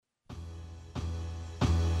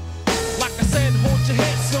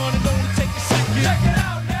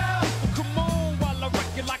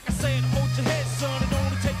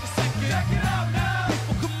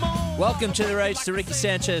Welcome to the Rights to Ricky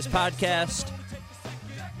Sanchez podcast.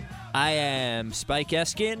 I am Spike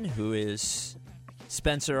Eskin, who is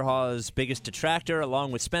Spencer Hawes' biggest detractor,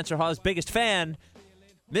 along with Spencer Hawes' biggest fan,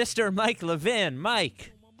 Mr. Mike Levin.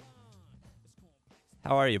 Mike,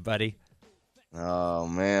 how are you, buddy? Oh,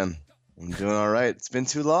 man. I'm doing all right. It's been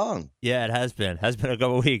too long. Yeah, it has been. Has been a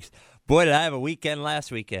couple weeks. Boy, did I have a weekend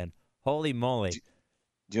last weekend. Holy moly. Do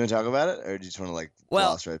you want to talk about it, or do you just want to,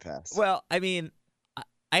 gloss right past? Well, I mean,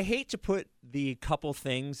 I hate to put the couple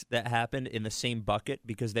things that happened in the same bucket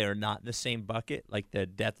because they are not in the same bucket, like the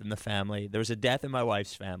death in the family. There was a death in my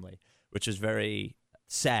wife's family, which was very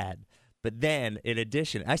sad. But then, in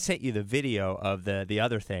addition, I sent you the video of the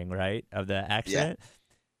other thing, right, of the accident.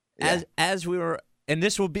 Yeah. As we were, and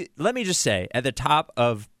this will be, let me just say, at the top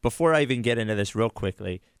of, before I even get into this real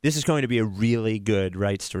quickly, this is going to be a really good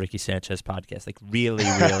Rights to Ricky Sanchez podcast, like really,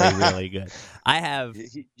 really, really good. I have.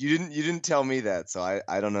 You didn't tell me that, so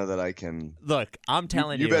I don't know that I can. Look, I'm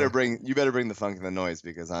telling you. You better bring the funk and the noise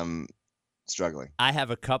because I'm struggling. I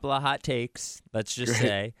have a couple of hot takes. Let's just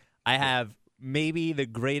say I have maybe the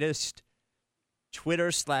greatest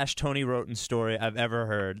Twitter/Tony Roten story I've ever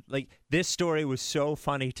heard. Like, this story was so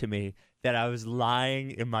funny to me that I was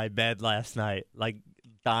lying in my bed last night, like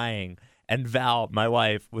dying. And Val, my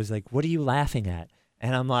wife, was like, "What are you laughing at?"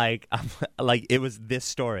 And I'm like, it was this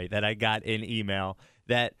story that I got in email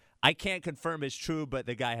that I can't confirm is true, but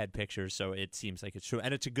the guy had pictures, so it seems like it's true.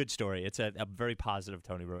 And it's a good story. It's a very positive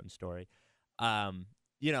Tony Roten story. And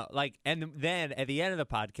then at the end of the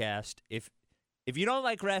podcast, if you don't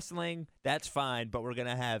like wrestling, that's fine, but we're going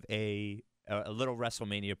to have a little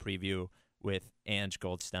WrestleMania preview with Ange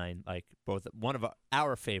Goldstein, like one of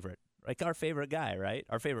our favorite, like our favorite guy, right?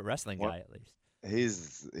 Our favorite wrestling guy, at least.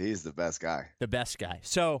 He's the best guy. The best guy.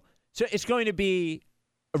 So it's going to be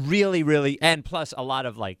really, really, and plus a lot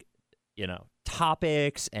of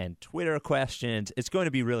topics and Twitter questions. It's going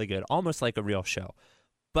to be really good, almost like a real show.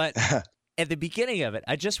 But at the beginning of it,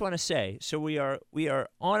 I just want to say, so we are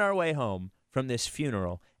on our way home from this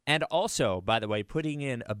funeral, and also, by the way, putting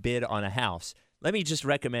in a bid on a house. Let me just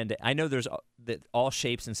recommend it. I know there's all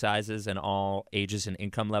shapes and sizes and all ages and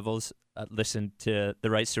income levels listen to the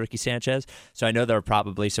Rights to Ricky Sanchez. So I know there are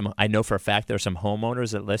probably I know for a fact there are some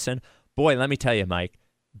homeowners that listen. Boy, let me tell you, Mike,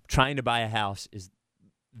 trying to buy a house is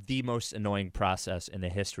the most annoying process in the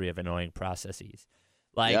history of annoying processes.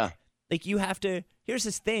 Like you have to, here's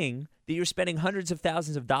this thing that you're spending hundreds of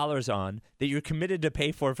thousands of dollars on that you're committed to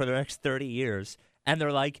pay for the next 30 years. And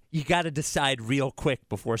they're like, you got to decide real quick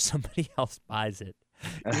before somebody else buys it.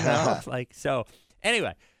 But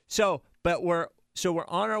we're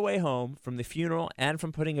on our way home from the funeral and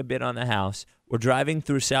from putting a bid on the house. We're driving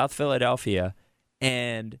through South Philadelphia,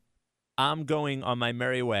 and I'm going on my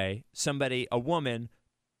merry way. A woman,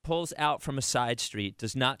 pulls out from a side street,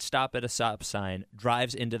 does not stop at a stop sign,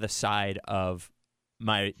 drives into the side of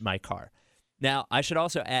my car. Now, I should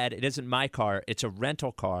also add, it isn't my car. It's a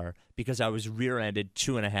rental car because I was rear-ended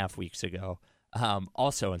 2.5 weeks ago,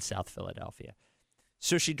 also in South Philadelphia.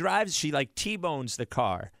 So she T-bones the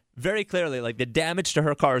car. Very clearly, the damage to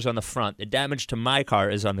her car is on the front. The damage to my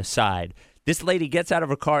car is on the side. This lady gets out of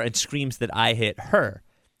her car and screams that I hit her.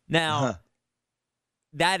 Now,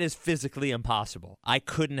 that is physically impossible. I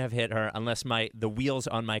couldn't have hit her unless the wheels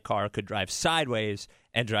on my car could drive sideways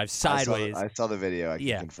and drive sideways. I saw the video. I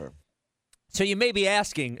can confirm. So you may be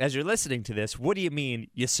asking, as you're listening to this, what do you mean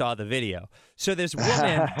you saw the video? So this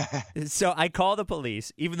woman, so I call the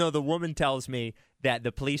police, even though the woman tells me that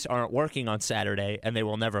the police aren't working on Saturday and they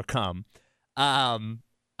will never come.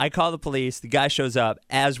 I call the police. The guy shows up.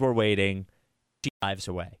 As we're waiting, she drives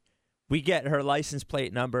away. We get her license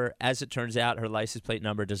plate number. As it turns out, her license plate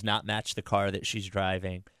number does not match the car that she's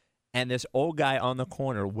driving. And this old guy on the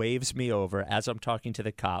corner waves me over as I'm talking to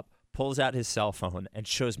the cop, pulls out his cell phone and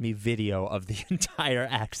shows me video of the entire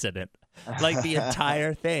accident, the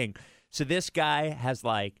entire thing. So this guy has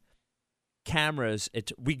cameras.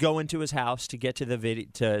 We go into his house to get to the video,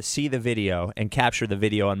 to see the video and capture the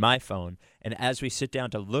video on my phone. And as we sit down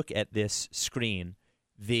to look at this screen,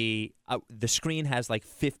 the screen has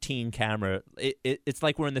 15 camera. It's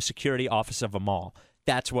like we're in the security office of a mall.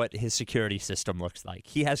 That's what his security system looks like.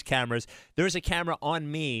 He has cameras. There's a camera on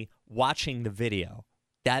me watching the video.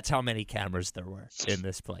 That's how many cameras there were in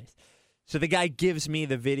this place. So the guy gives me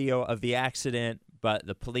the video of the accident, but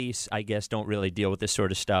the police, I guess, don't really deal with this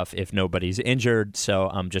sort of stuff if nobody's injured. So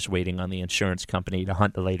I'm just waiting on the insurance company to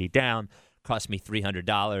hunt the lady down. Cost me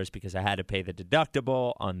 $300 because I had to pay the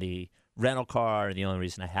deductible on the rental car. And the only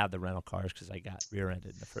reason I have the rental car is because I got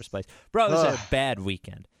rear-ended in the first place. Bro, it was a bad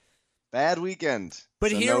weekend. Bad weekend.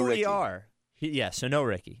 But so here no we Ricky. are. So no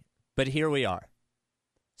Ricky. But here we are.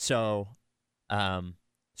 So,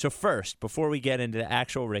 so first, before we get into the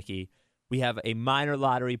actual Ricky, we have a minor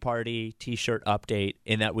lottery party T-shirt update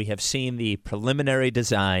in that we have seen the preliminary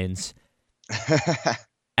designs.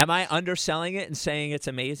 Am I underselling it and saying it's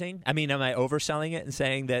amazing? I mean, am I overselling it and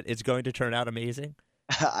saying that it's going to turn out amazing?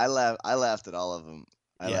 I laughed at all of them.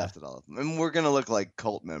 I laughed at all of them. And we're going to look like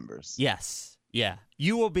cult members. Yes. Yeah.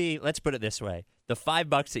 You will be, let's put it this way. The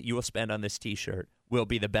 $5 that you will spend on this T-shirt will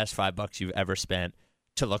be the best $5 you've ever spent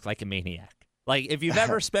to look like a maniac. Like, if you've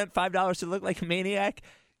ever spent $5 to look like a maniac,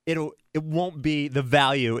 it won't be, the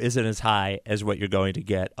value isn't as high as what you're going to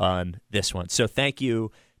get on this one. So thank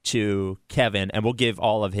you to Kevin, and we'll give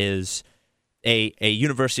all of his, a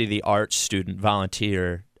University of the Arts student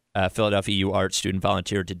volunteer, Philadelphia U Arts student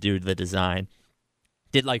volunteer to do the design.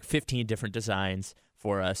 Did like 15 different designs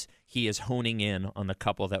for us. He is honing in on the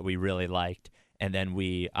couple that we really liked, and then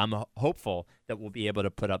I'm hopeful that we'll be able to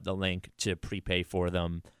put up the link to prepay for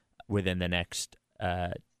them within the next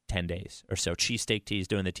 10 days or so. Cheesesteak Tees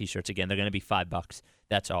doing the T-shirts again. They're going to be $5.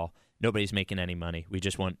 That's all. Nobody's making any money. We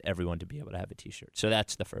just want everyone to be able to have a T-shirt. So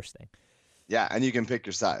that's the first thing. Yeah, and you can pick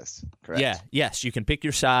your size, correct? Yeah, yes, you can pick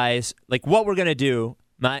your size. Like, what we're going to do,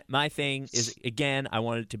 my thing is, again, I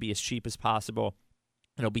want it to be as cheap as possible.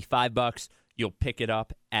 It'll be $5. You'll pick it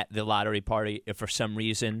up at the lottery party. If for some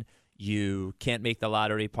reason you can't make the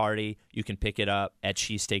lottery party, you can pick it up at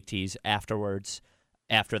Cheesesteak Tees afterwards,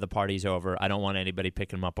 after the party's over. I don't want anybody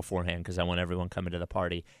picking them up beforehand because I want everyone coming to the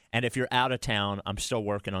party. And if you're out of town, I'm still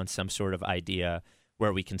working on some sort of idea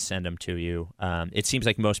where we can send them to you. It seems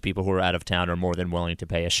like most people who are out of town are more than willing to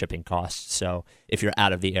pay a shipping cost. So if you're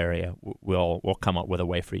out of the area, we'll come up with a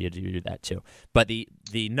way for you to do that too. But the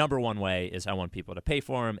number one way is I want people to pay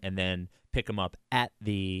for them and then pick them up at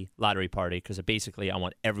the lottery party, because basically I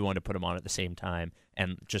want everyone to put them on at the same time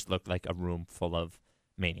and just look like a room full of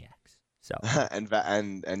maniacs. So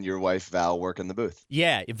and your wife Val work in the booth.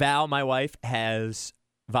 Yeah, Val, my wife, has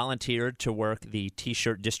volunteered to work the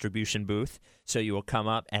T-shirt distribution booth. So you will come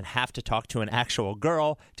up and have to talk to an actual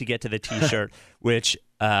girl to get to the T-shirt, which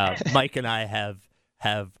Mike and I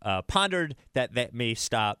have pondered that may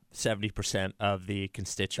stop 70% of the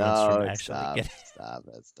constituents from actually getting. Stop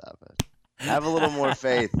it. Have a little more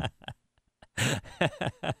faith.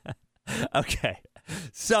 Okay,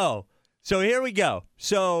 so here we go.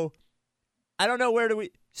 So I don't know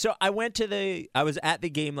So I was at the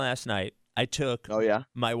game last night. I took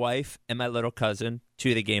my wife and my little cousin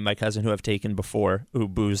to the game, my cousin who I've taken before, who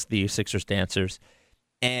boozed the Sixers dancers.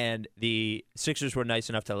 And the Sixers were nice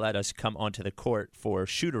enough to let us come onto the court for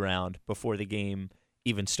shoot-around before the game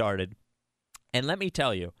even started. And let me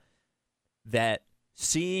tell you that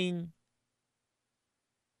seeing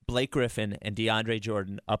Blake Griffin and DeAndre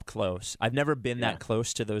Jordan up close, I've never been that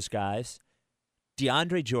close to those guys.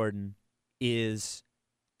 DeAndre Jordan is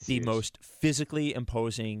the most physically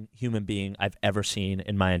imposing human being I've ever seen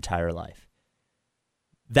in my entire life.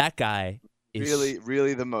 That guy is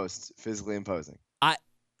really the most physically imposing.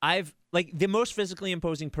 I've like the most physically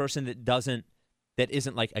imposing person that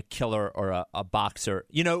isn't like a killer or a boxer,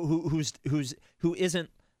 you know, who isn't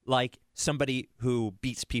like somebody who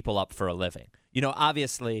beats people up for a living. You know,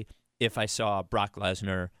 obviously, if I saw Brock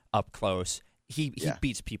Lesnar up close, he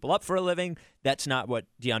beats people up for a living. That's not what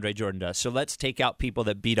DeAndre Jordan does. So let's take out people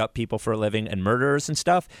that beat up people for a living and murderers and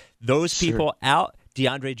stuff. Those people out,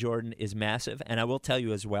 DeAndre Jordan is massive. And I will tell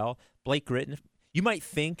you as well, Blake Griffin, you might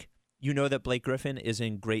think you know that Blake Griffin is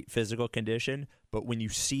in great physical condition, but when you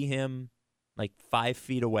see him like 5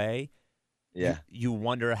 feet away, you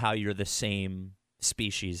wonder how you're the same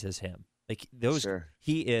species as him. Like those,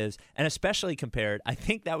 he is, and especially compared, I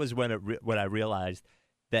think that was when I realized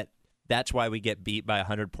that that's why we get beat by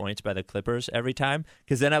 100 points by the Clippers every time.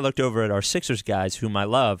 Because then I looked over at our Sixers guys, whom I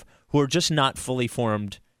love, who are just not fully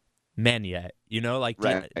formed men yet. You know, like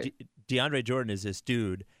DeAndre Jordan is this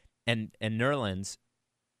dude, and Nerlens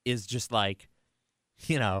is just like,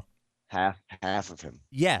 you know, half of him.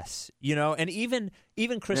 Yes, you know, and even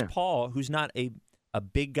Chris Paul, who's not a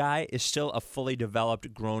big guy, is still a fully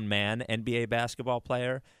developed grown man NBA basketball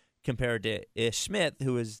player compared to Ish Smith,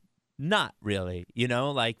 who is not really, you know,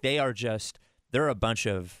 like they're a bunch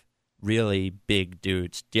of really big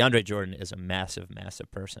dudes. DeAndre Jordan is a massive, massive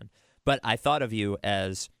person. But I thought of you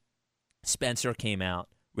as Spencer came out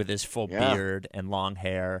with his full beard and long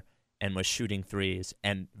hair and was shooting threes,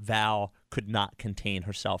 and Val could not contain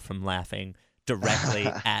herself from laughing directly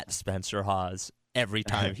at Spencer Hawes every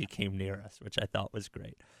time he came near us, which I thought was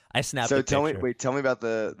great. I snapped a picture. Tell me about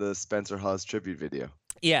the Spencer Hawes tribute video.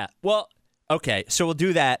 Yeah, well, okay, so we'll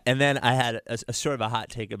do that, and then I had a sort of a hot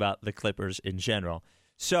take about the Clippers in general.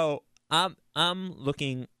 So I'm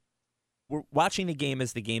looking we're watching the game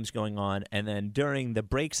as the game's going on, and then during the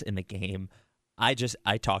breaks in the game, I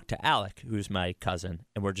talked to Alec, who's my cousin,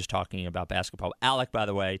 and we're just talking about basketball. Alec, by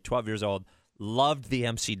the way, 12 years old, loved the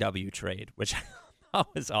MCW trade, which I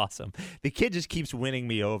thought was awesome. The kid just keeps winning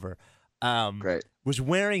me over. Great. Was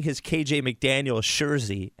wearing his KJ McDaniels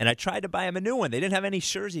jersey, and I tried to buy him a new one. They didn't have any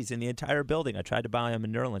jerseys in the entire building. I tried to buy him a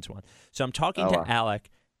Nerlens one. So I'm talking to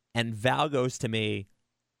Alec, and Val goes to me,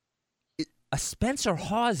 a Spencer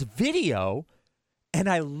Hawes video, and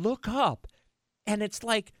I look up, and it's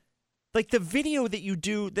like the video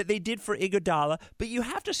that they did for Iguodala, but you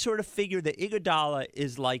have to sort of figure that Iguodala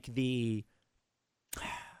is like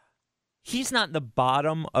he's not the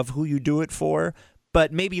bottom of who you do it for.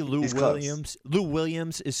 But maybe Lou Williams. Close. Lou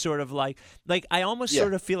Williams is sort of like I almost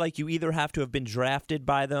sort of feel like you either have to have been drafted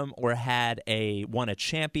by them or won a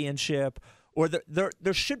championship, or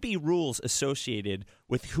there should be rules associated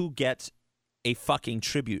with who gets a fucking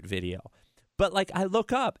tribute video. But I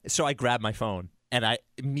look up, so I grab my phone and I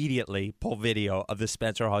immediately pull video of the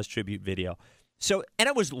Spencer Hawes tribute video. So, and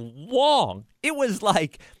it was long. It was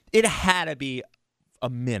it had to be a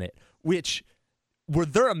minute. Were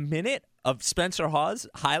there a minute of Spencer Hawes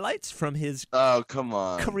highlights from his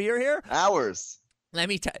career here? Hours. Let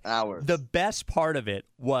me tell you. Hours. The best part of it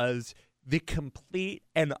was the complete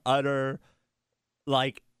and utter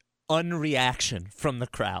unreaction from the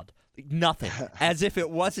crowd. Nothing. As if it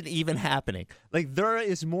wasn't even happening. There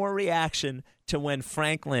is more reaction to when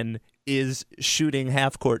Franklin is shooting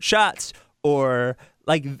half-court shots, or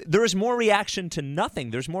there is more reaction to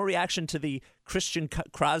nothing. There's more reaction to the Christian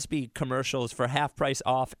Crosby commercials for half price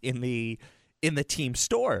off in the team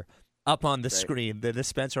store up on the screen, the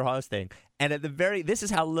Spencer Hawes thing. And this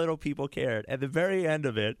is how little people cared. At the very end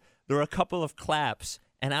of it, there were a couple of claps,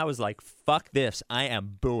 and I was like, fuck this, I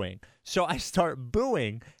am booing. So I start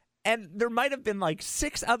booing, and there might have been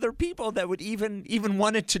 6 other people that would even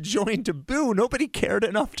wanted to join to boo. Nobody cared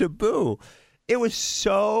enough to boo. It was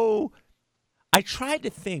so... I tried to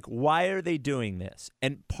think, why are they doing this?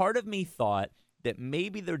 And part of me thought that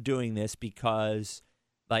maybe they're doing this because,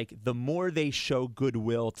 the more they show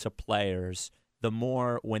goodwill to players, the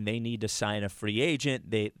more when they need to sign a free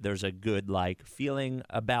agent, there's a good, feeling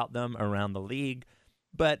about them around the league.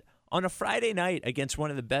 But on a Friday night against one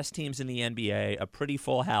of the best teams in the NBA, a pretty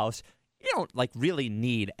full house, you don't, really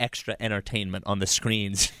need extra entertainment on the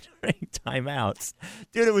screens during timeouts.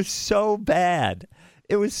 Dude, it was so bad.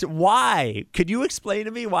 It was why? Could you explain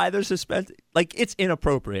to me why there's suspense? It's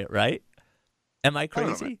inappropriate, right? Am I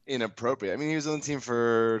crazy? Inappropriate. I mean, he was on the team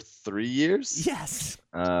for 3 years. Yes.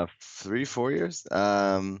 3-4 years.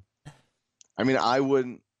 I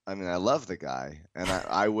love the guy, and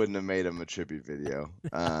I wouldn't have made him a tribute video.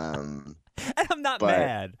 And I'm not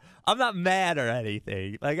mad. I'm not mad or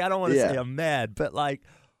anything. I don't want to say I'm mad, but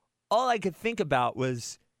all I could think about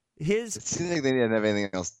was his. It seems like they didn't have anything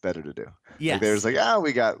else better to do. Yes. They was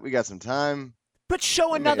we got some time. But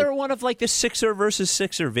show another one of the Sixer versus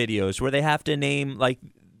Sixer videos where they have to name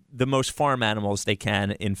the most farm animals they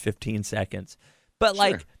can in 15 seconds. But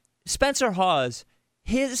sure. Spencer Hawes,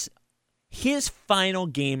 his final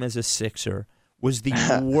game as a Sixer was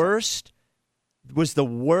the worst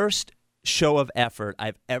show of effort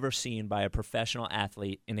I've ever seen by a professional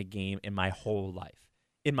athlete in a game in my whole life.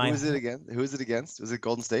 Who was it against? Was it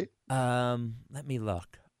Golden State? Let me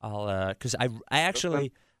look. I'll because I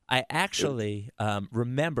actually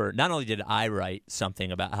remember. Not only did I write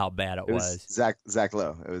something about how bad it was. Zach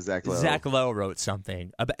Lowe. It was Zach Lowe. Zach Lowe wrote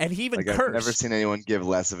something, and he even cursed. I've never seen anyone give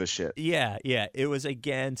less of a shit. Yeah. It was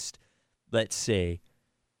against. Let's see.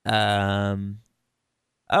 Against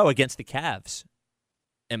the Cavs.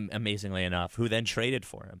 Amazingly enough, who then traded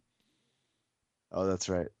for him. Oh, that's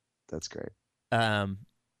right. That's great.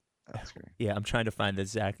 That's great. Yeah, I'm trying to find the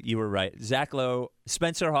Zach. You were right. Zach Lowe,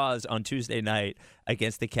 Spencer Hawes on Tuesday night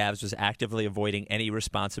against the Cavs was actively avoiding any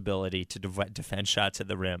responsibility to defend shots at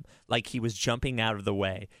the rim. He was jumping out of the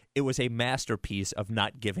way. It was a masterpiece of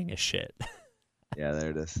not giving a shit. Yeah,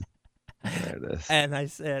 there it is. And I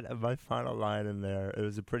said my final line in there, it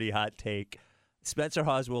was a pretty hot take. Spencer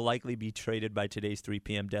Hawes will likely be traded by today's 3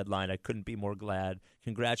 p.m. deadline. I couldn't be more glad.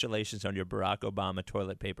 Congratulations on your Barack Obama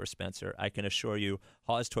toilet paper, Spencer. I can assure you,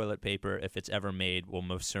 Hawes toilet paper, if it's ever made, will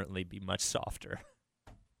most certainly be much softer.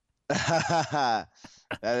 That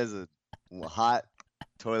is a hot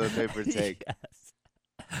toilet paper take. Yes.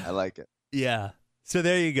 I like it. Yeah. So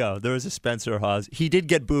there you go. There was a Spencer Hawes. He did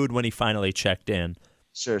get booed when he finally checked in.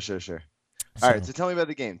 Sure. All right, so tell me about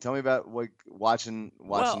the game. Tell me about watching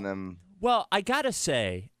them. Well, I gotta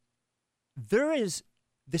say, there is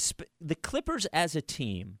the Clippers as a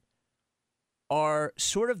team are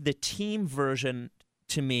sort of the team version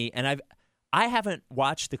to me, and I haven't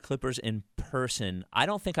watched the Clippers in person. I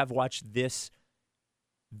don't think I've watched this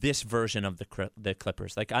version of the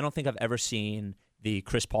Clippers. Like, I don't think I've ever seen the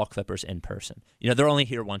Chris Paul Clippers in person. They're only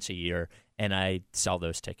here once a year, and I sell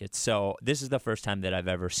those tickets. So this is the first time that I've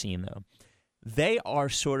ever seen them. They are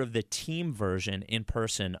sort of the team version in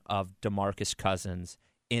person of DeMarcus Cousins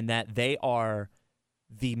in that they are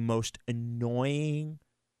the most annoying,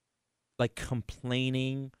 like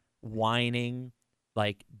complaining, whining,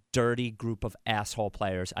 like dirty group of asshole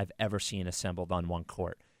players I've ever seen assembled on one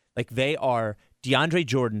court. Like DeAndre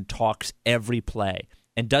Jordan talks every play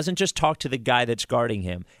and doesn't just talk to the guy that's guarding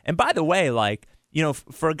him. And by the way, like,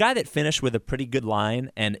 for a guy that finished with a pretty good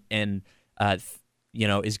line and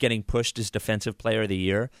is getting pushed as Defensive Player of the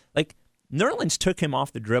Year, like, Nerlens took him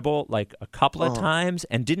off the dribble like a couple of times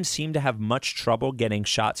and didn't seem to have much trouble getting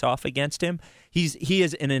shots off against him. He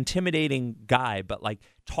is an intimidating guy, but like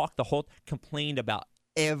complained about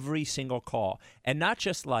every single call, and not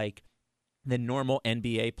just like the normal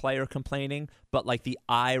NBA player complaining, but like the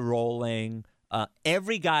eye rolling.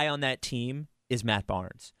 Every guy on that team is Matt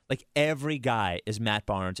Barnes. Like, every guy is Matt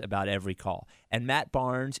Barnes about every call, and Matt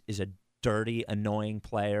Barnes is a dirty, annoying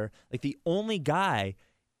player. Like, the only guy.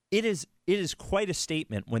 It is quite a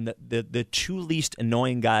statement when the two least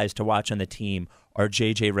annoying guys to watch on the team are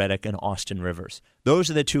J.J. Redick and Austin Rivers. Those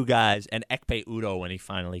are the two guys, and Ekpe Udoh when he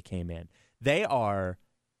finally came in. They are.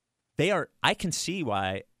 I can see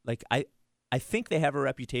why. Like, I think they have a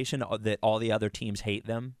reputation that all the other teams hate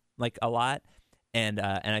them like a lot, and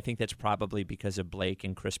I think that's probably because of Blake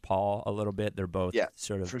and Chris Paul a little bit. They're both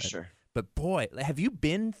sort of for sure. But boy, have you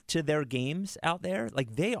been to their games out there?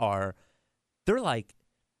 Like, they're like.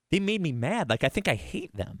 They made me mad. Like, I think I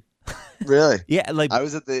hate them. Really? Yeah. Like, I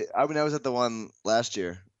was at the one last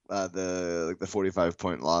year, the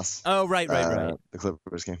 45-point loss. Oh, right. The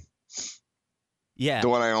Clippers game. Yeah. The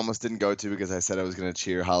one I almost didn't go to because I said I was going to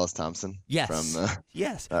cheer Hollis Thompson. Yes.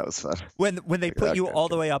 Yes. That was fun. When they put you all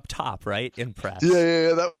the way up top, right, in press.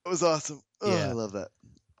 Yeah. That was awesome. Oh, yeah. I love that.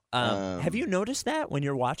 Have you noticed that when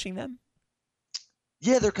you're watching them?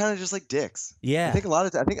 Yeah, they're kind of just like dicks. Yeah. I think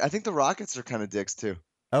I think the Rockets are kind of dicks too.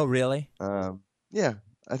 Oh, really? Yeah,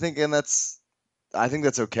 I think that's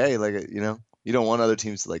okay. Like, you don't want other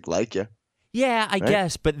teams to like you. Yeah, I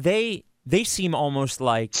guess, but they seem almost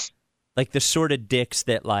like the sort of dicks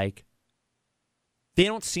that, like, they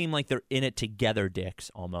don't seem like they're in it together dicks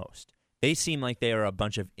almost. They seem like they are a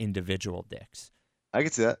bunch of individual dicks. I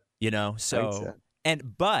can see that. So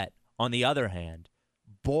but on the other hand,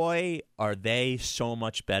 boy, are they so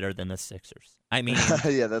much better than the Sixers. I mean,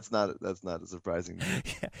 yeah, that's not surprising.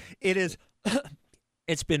 Yeah, it is.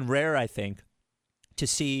 It's been rare, I think, to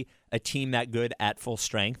see a team that good at full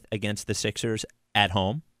strength against the Sixers at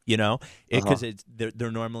home. Because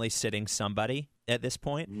they're normally sitting somebody at this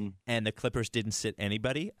point, and the Clippers didn't sit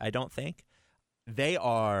anybody. I don't think they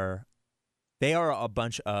are a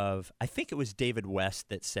bunch of. I think it was David West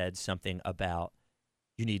that said something about.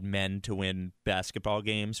 You need men to win basketball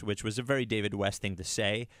games, which was a very David West thing to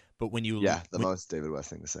say. But most David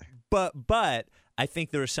West thing to say. But I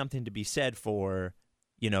think there is something to be said for,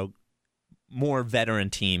 more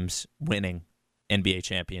veteran teams winning NBA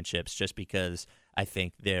championships, just because I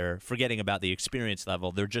think they're forgetting about the experience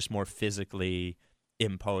level. They're just more physically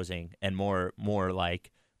imposing and more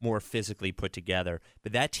physically put together.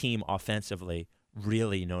 But that team offensively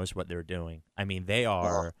really knows what they're doing. I mean, they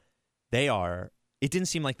are. It didn't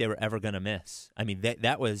seem like they were ever going to miss. I mean,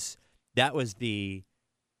 that was the.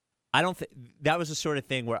 I don't think that was the sort of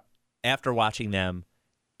thing where after watching them,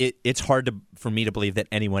 it's hard for me to believe that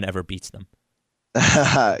anyone ever beats them.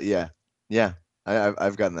 Yeah.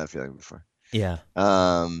 I've gotten that feeling before. Yeah.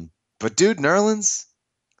 But dude, Nerlens,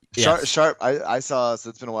 yes. Sharp. I saw.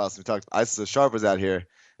 So it's been a while since we talked. So Sharp was out here,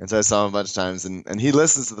 and so I saw him a bunch of times, and he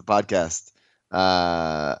listens to the podcast.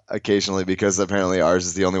 Occasionally, because apparently ours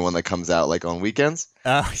is the only one that comes out like on weekends.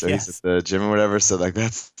 So yes. He's at the gym or whatever. So like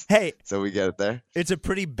that's so we get it there. It's a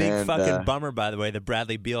pretty big fucking bummer, by the way, that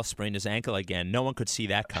Bradley Beal sprained his ankle again. No one could see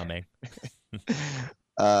that coming.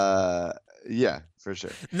 Yeah, for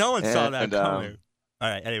sure. No one saw that coming. All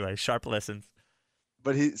right. Anyway, Sharp listens.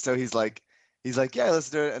 But he's like, yeah, let's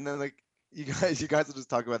do it. And then like you guys will just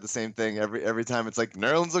talk about the same thing every time. It's like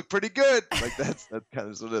Nerlens look pretty good. Like that's kind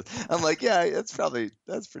of what it is. I'm like, yeah,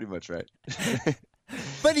 that's pretty much right.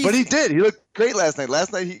 But he did. He looked great last night.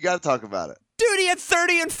 Last night, you got to talk about it. Dude, he had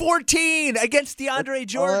 30 and 14 against DeAndre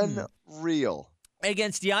Jordan. Unreal.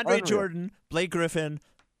 Against DeAndre Jordan, Blake Griffin,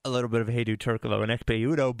 a little bit of Hedo Turkoglu and Ekpe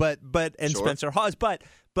Udoh, and Sure. Spencer Hawes, but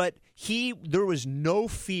there was no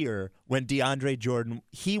fear when DeAndre Jordan.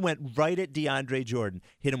 He went right at DeAndre Jordan,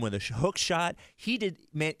 hit him with a hook shot.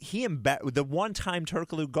 The one time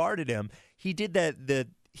Turkoglu guarded him, he did that.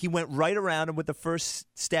 He went right around him with the first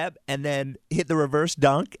step and then hit the reverse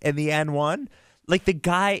dunk and the and one. Like, the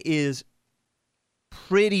guy is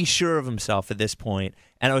pretty sure of himself at this point.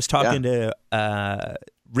 And I was talking to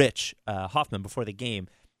Rich Hoffman before the game.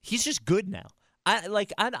 He's just good now.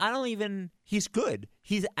 He's good.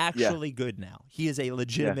 He's actually good now. He is a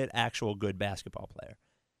legitimate, actual good basketball player.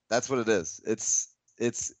 That's what it is. It's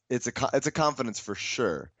a confidence for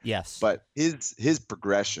sure. Yes. But his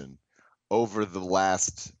progression over the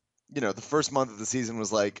last, the first month of the season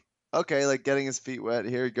was like, okay, like getting his feet wet.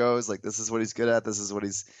 Here he goes. Like, this is what he's good at. This is what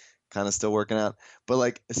he's kind of still working out. But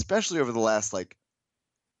like, especially over the last like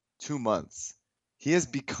 2 months, he has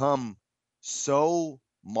become so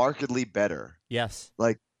markedly better. Yes.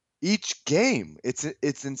 Like, each game, it's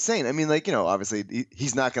insane. I mean, like, obviously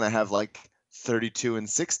he's not going to have like 32 and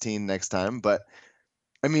 16 next time, but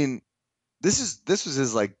I mean, this was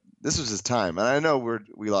his time. And I know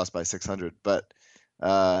we lost by 600, but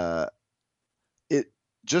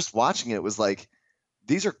just watching it was like,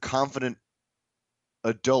 these are confident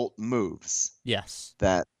adult moves. Yes.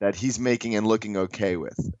 That he's making and looking okay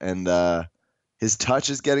with. And his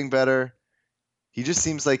touch is getting better. He just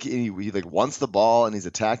seems like he like wants the ball and he's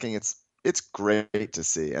attacking. It's great to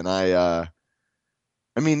see. And I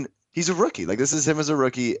mean, he's a rookie. Like, this is him as a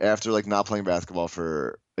rookie after like not playing basketball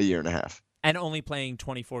for a year and a half. And only playing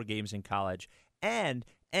 24 games in college. And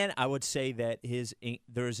I would say that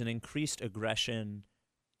there's an increased aggression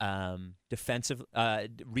defensive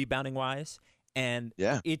rebounding wise. And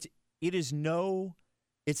it's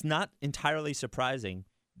not entirely surprising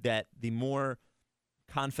that the more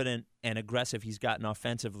confident and aggressive he's gotten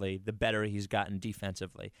offensively, the better he's gotten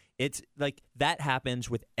defensively. It's like that happens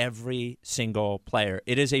with every single player.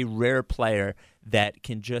 It is a rare player that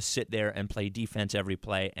can just sit there and play defense every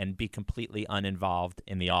play and be completely uninvolved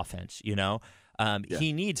in the offense,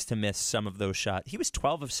 He needs to miss some of those shots. He was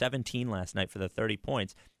 12 of 17 last night for the 30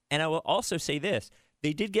 points. And I will also say this.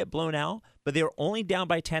 They did get blown out, but they were only down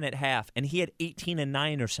by 10 at half, and he had 18 and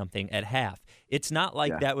 9 or something at half. It's not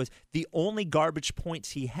like that was the only garbage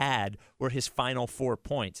points he had were his final 4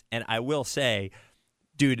 points. And I will say,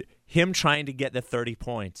 dude, him trying to get the 30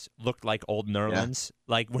 points looked like old Nerlens.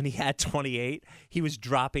 Yeah. Like, when he had 28, he was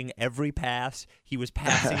dropping every pass. He was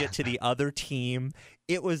passing it to the other team.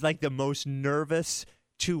 It was like the most nervous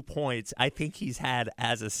 2 points I think he's had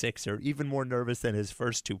as a Sixer, even more nervous than his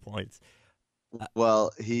first 2 points.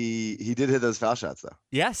 Well, he did hit those foul shots, though.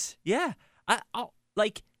 Yes, yeah.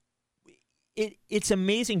 It's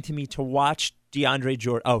amazing to me to watch DeAndre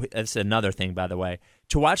Jordan. Oh, that's another thing, by the way.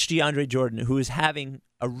 To watch DeAndre Jordan, who is having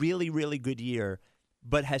a really, really good year,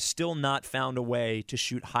 but has still not found a way to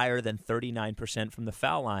shoot higher than 39% from the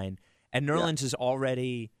foul line. And Nerlens is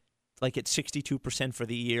already like at 62% for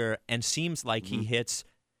the year, and seems like he hits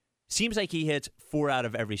 4 out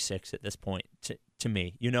of every 6 at this point. To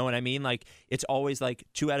me, you know what I mean? Like, it's always like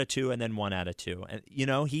 2 out of 2 and then 1 out of 2. And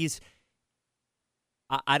he's,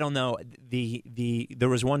 I don't know. There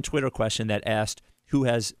was one Twitter question that asked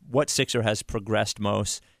what Sixer has progressed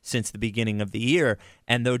most since the beginning of the year.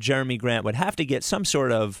 And though Jeremy Grant would have to get some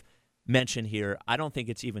sort of mention here, I don't think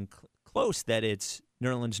it's even close that it's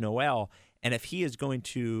Nerlens Noel. And if he is going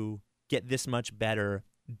to get this much better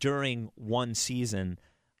during one season,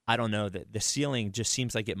 I don't know, that the ceiling just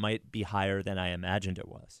seems like it might be higher than I imagined it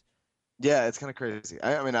was. Yeah, it's kind of crazy.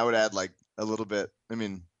 I mean, I would add like a little bit. I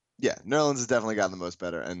mean, yeah, Nerlens has definitely gotten the most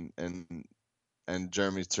better, and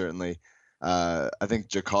Jeremy certainly. I think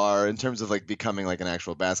Jakar, in terms of like becoming like an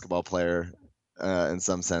actual basketball player, in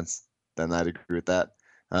some sense, then I'd agree with that.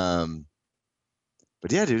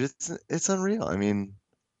 But yeah, dude, it's unreal. I mean,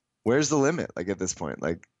 where's the limit? Like, at this point,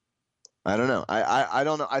 like, I don't know. I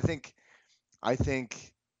don't know. I think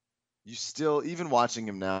you still, even watching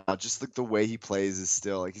him now, just like the way he plays is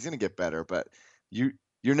still like, he's gonna get better, but you're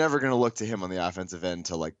never gonna look to him on the offensive end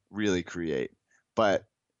to like really create. But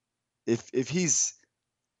if he's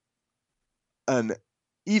an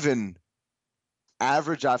even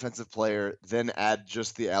average offensive player, then add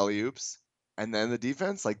just the alley-oops and then the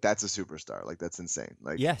defense, like, that's a superstar. Like, that's insane.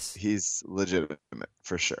 Like, yes, he's legitimate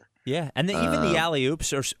for sure. Yeah, and even the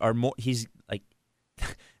alley-oops are more. He's like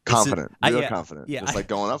confident, confident, yeah, just like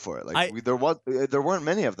going up for it. Like, there weren't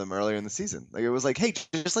many of them earlier in the season. Like, it was like, hey,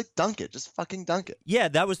 just like dunk it, just fucking dunk it. Yeah,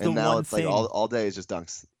 that was the one thing. And now it's like all day is just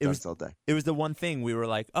dunks. Dunks all day. It was the one thing we were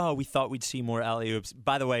like, oh, we thought we'd see more alley-oops.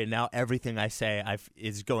 By the way, now everything I say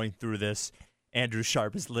is going through this Andrew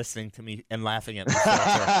Sharp is listening to me and laughing at me.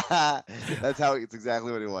 That's how it's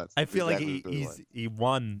exactly what he wants. I feel exactly like he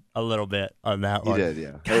won a little bit on that one. He did,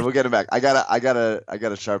 yeah. Hey, we'll get him back. I got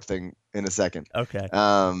a Sharp thing in a second. Okay.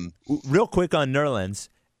 Real quick on Nerlens.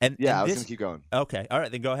 I was gonna keep going. Okay, all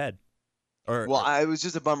right, then go ahead. It was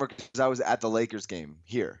just a bummer because I was at the Lakers game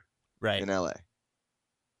here, right, in LA,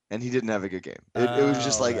 and he didn't have a good game. It was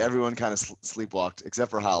just like everyone kind of sleepwalked, except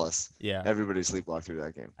for Hollis. Yeah, everybody sleepwalked through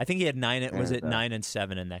that game. I think he had 9 and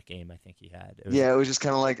 7 in that game? I think he had. It was just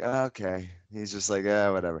kind of like, okay, he's just like,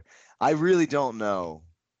 whatever. I really don't know.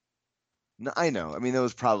 No, I know. I mean, there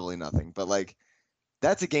was probably nothing, but like,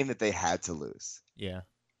 that's a game that they had to lose. Yeah.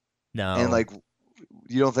 No. And like,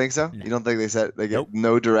 you don't think so? No. You don't think they said they get Nope.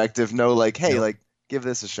 no directive, no like, hey, Nope. like, give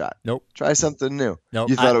this a shot. Nope. Try something new. Nope.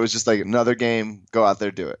 You thought it was just like another game. Go out there,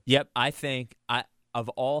 do it. Yep. I think of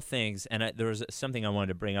all things, and there was something I wanted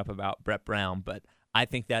to bring up about Brett Brown, but I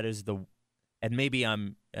think that is and maybe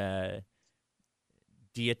I'm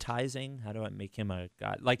deitizing. How do I make him a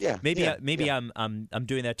god? Like maybe I'm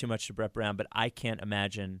doing that too much to Brett Brown, but I can't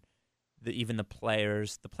imagine even the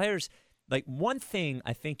players. The players, like, one thing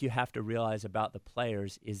I think you have to realize about the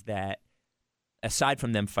players is that aside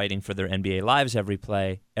from them fighting for their NBA lives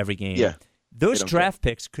every game, those draft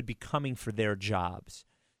picks could be coming for their jobs.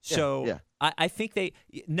 So I think they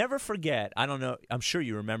never forget. I don't know. I'm sure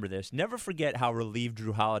you remember this. Never forget how relieved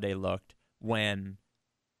Drew Holiday looked when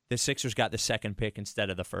the Sixers got the second pick instead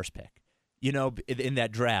of the first pick. You know, in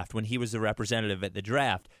that draft when he was the representative at the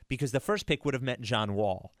draft, because the first pick would have meant John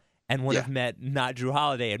Wall and would have meant not Drew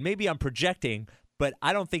Holiday. And maybe I'm projecting, but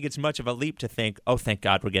I don't think it's much of a leap to think, oh, thank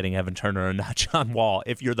God we're getting Evan Turner and not John Wall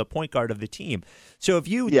if you're the point guard of the team. So if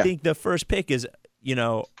you think the first pick is,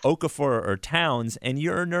 Okafor or Towns, and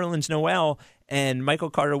you're Nerlens Noel and Michael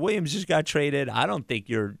Carter-Williams just got traded, I don't think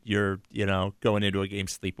you're going into a game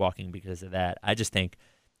sleepwalking because of that. I just think,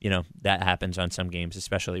 that happens on some games,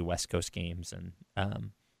 especially West Coast games, and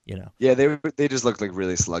Yeah, they just looked like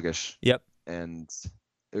really sluggish. Yep. And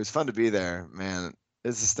it was fun to be there, man.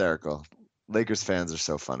 It's hysterical. Lakers fans are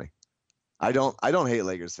so funny. I don't hate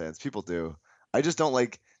Lakers fans. People do. I just don't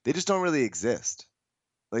like. They just don't really exist.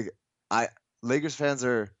 Like Lakers fans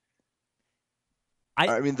are.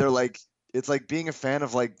 I mean, they're like. It's like being a fan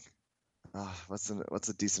of like. What's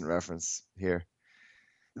a decent reference here?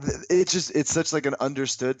 It's such like an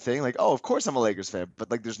understood thing. Like, oh, of course I'm a Lakers fan, but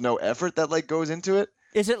like, there's no effort that like goes into it.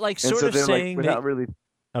 Is it like sort of saying like, without really?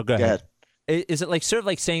 Oh, go ahead. Is it like sort of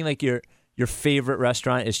like saying like your favorite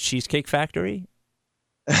restaurant is Cheesecake Factory?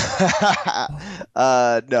 No,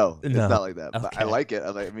 it's not like that. Okay. But I like it.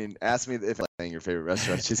 I mean, ask me if I'm saying your favorite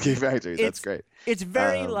restaurant is Cheesecake Factory. That's great. It's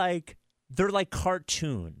very like they're like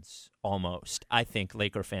cartoons almost. I think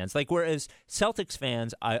Laker fans, like, whereas Celtics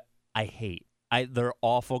fans, I hate. They're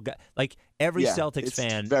awful guys. Like every Celtics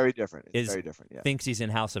fan, very different. It's very different. Yeah. Thinks he's in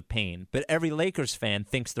House of Pain, but every Lakers fan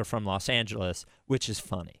thinks they're from Los Angeles, which is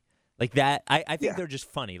funny. Like that, I think they're just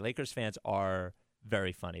funny. Lakers fans are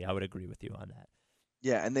very funny. I would agree with you on that.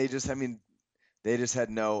 Yeah, and they just had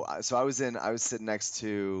no. So I was sitting next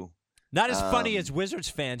to. Not as funny as Wizards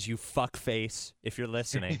fans, you fuck face. If you're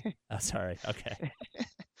listening, oh, sorry. Okay.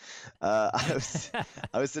 I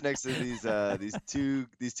was sitting next to these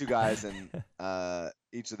two guys and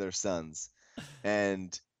each of their sons,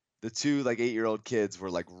 and the two like 8-year-old kids were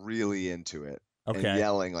like really into it and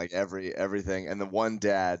yelling like everything, and the one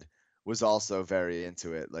dad was also very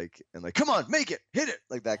into it, like come on, make it, hit it,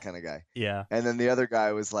 like that kind of guy. Yeah. And then the other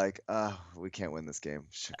guy was like, "Oh, we can't win this game.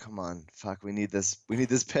 Come on, fuck, we need this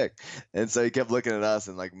pick." And so he kept looking at us,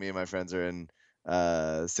 and like me and my friends are in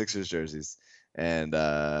Sixers jerseys, and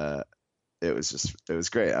it was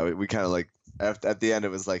great. We kind of like at the end it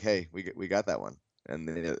was like, "Hey, we got that one," and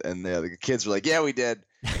the kids were like, "Yeah, we did."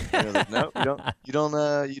 And I was like, "No, you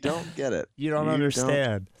don't get it. You don't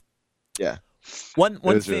understand." Yeah. One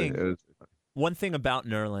thing about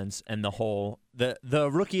Nerlens and the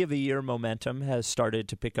Rookie of the Year momentum has started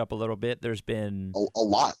to pick up a little bit. There's been a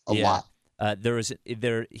lot. He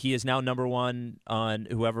is now number one on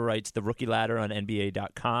whoever writes the rookie ladder on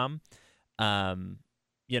NBA.com. And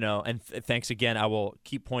thanks again. I will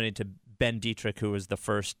keep pointing to Ben Dietrich, who was the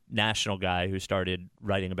first national guy who started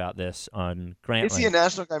writing about this on Grantland. Is he a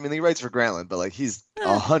national guy? I mean, he writes for Grantland, but like he's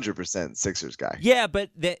 100% Sixers guy. Yeah,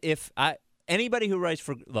 but anybody who writes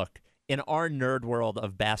in our nerd world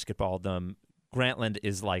of basketball, Grantland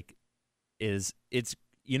is it's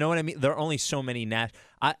you know what I mean? There are only so many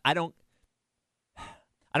I don't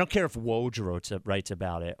care if Woj writes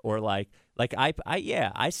about it or I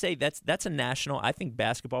say that's a national. I think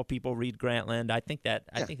basketball people read Grantland. I think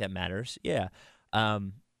that matters. Yeah.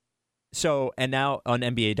 So, and now on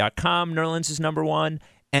NBA.com, Nerlens is number one.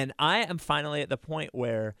 And I am finally at the point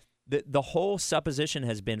where the whole supposition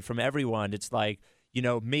has been from everyone. It's like,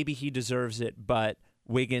 maybe he deserves it, but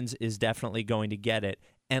Wiggins is definitely going to get it.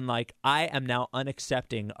 And like, I am now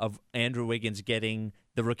unaccepting of Andrew Wiggins getting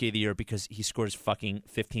the Rookie of the Year because he scores fucking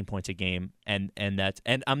 15 points a game. And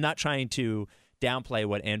I'm not trying to downplay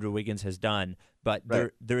what Andrew Wiggins has done, but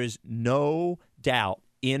Right. there is no doubt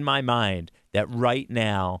in my mind that right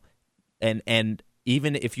now, and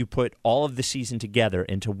even if you put all of the season together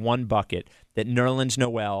into one bucket, that Nerlens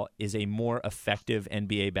Noel is a more effective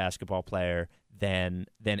NBA basketball player than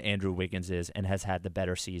Andrew Wiggins is, and has had the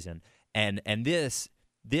better season. And this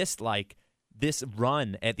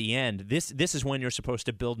run at the end, this is when you're supposed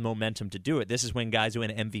to build momentum to do it. This is when guys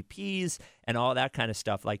win MVPs and all that kind of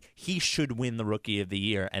stuff. Like, he should win the Rookie of the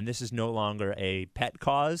Year, and this is no longer a pet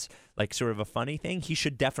cause, like sort of a funny thing. He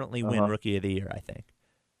should definitely win Rookie of the Year, I think.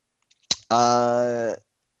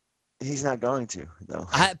 He's not going to, though.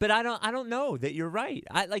 But I don't know that you're right.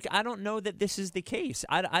 I don't know that this is the case.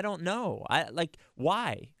 I don't know.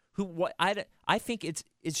 Why? I think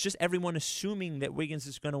it's just everyone assuming that Wiggins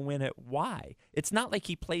is going to win it. Why? It's not like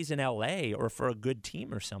he plays in LA or for a good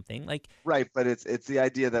team or something. Like, Right, but it's the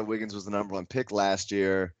idea that Wiggins was the number one pick last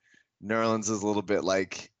year. Nerlens is a little bit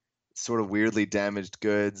like sort of weirdly damaged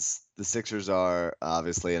goods. The Sixers are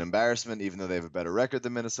obviously an embarrassment, even though they have a better record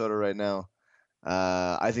than Minnesota right now.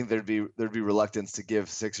 I think there'd be reluctance to give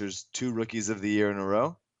Sixers 2 Rookies of the Year in a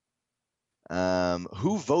row.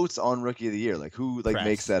 Who votes on Rookie of the Year? Like, who press.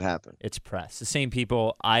 makes that happen? It's press. The same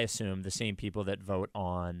people, I assume, the same people that vote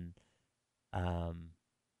on,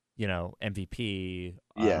 MVP.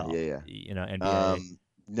 Yeah. NBA.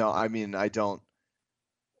 No, I mean, I don't.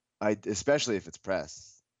 Especially if it's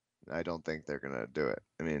press, I don't think they're gonna do it.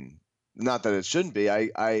 I mean, not that it shouldn't be.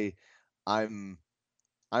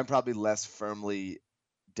 I'm probably less firmly,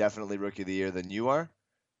 definitely Rookie of the Year than you are.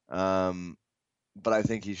 But I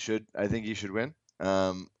think he should. I think he should win.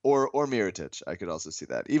 Or Mirotic. I could also see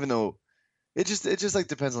that. Even though it just like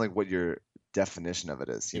depends on like what your definition of it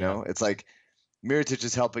is. You know, it's like Mirotic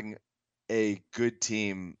is helping a good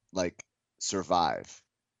team like survive,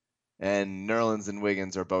 and Nerlens and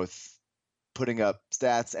Wiggins are both putting up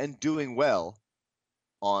stats and doing well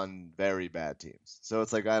on very bad teams. So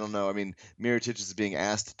it's like, I don't know. I mean, Mirotic is being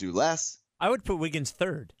asked to do less. I would put Wiggins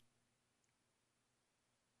third.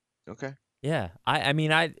 Okay. Yeah. I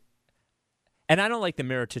don't like the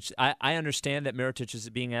Mirotic. I understand that Mirotic is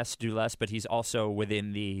being asked to do less, but he's also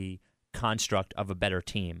within the construct of a better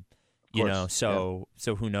team. So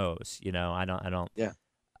who knows? I don't. Yeah.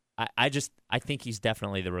 I think he's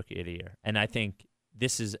definitely the Rookie of the Year, and I think he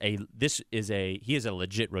is a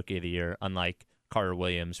legit Rookie of the Year, unlike Carter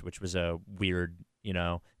Williams, which was a weird,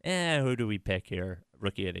 who do we pick here?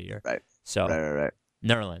 Rookie of the Year. Right. So Right.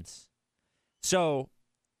 Nerlens. So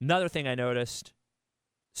another thing I noticed,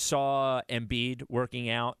 saw Embiid working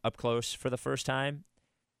out up close for the first time.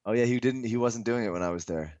 Oh yeah, he wasn't doing it when I was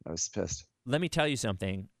there. I was pissed. Let me tell you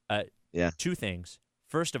something. Yeah. 2 things.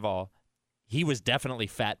 First of all, he was definitely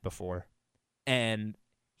fat before, and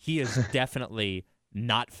he is definitely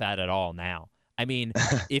not fat at all now. I mean,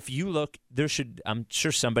 if you look, I'm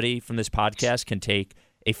sure somebody from this podcast can take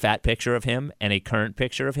a fat picture of him and a current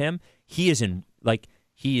picture of him. He is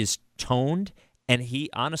toned, and he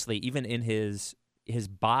honestly, even in his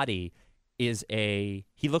body, he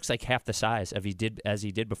looks like half the size as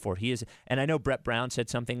he did before. He is, and I know Brett Brown said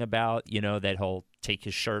something about, that he'll take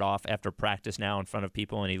his shirt off after practice now in front of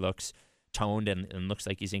people, and he looks toned and looks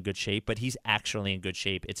like he's in good shape, but he's actually in good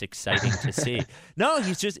shape. It's exciting to see. No,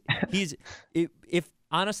 if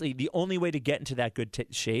honestly, the only way to get into that good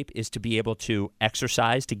shape is to be able to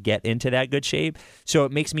exercise to get into that good shape. So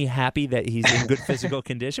it makes me happy that he's in good physical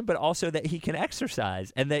condition, but also that he can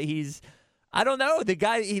exercise and that I don't know, the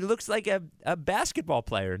guy, he looks like a basketball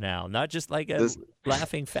player now, not just like a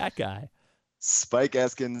laughing fat guy. Spike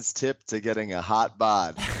Eskin's tip to getting a hot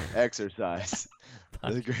bod: exercise.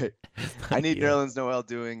 That's great. I need Nerlens Noel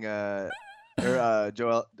doing Joel.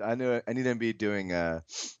 I need Embiid doing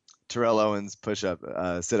Terrell Owens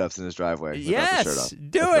sit-ups in his driveway. Yes,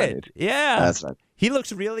 do it. Yeah, that's right. He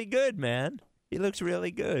looks really good, man. He looks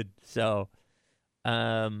really good. So, did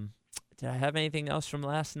I have anything else from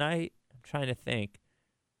last night? I'm trying to think.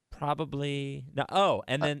 Probably no. Oh,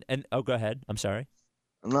 go ahead. I'm sorry.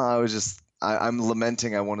 No, I was just I'm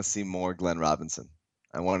lamenting. I want to see more Glenn Robinson.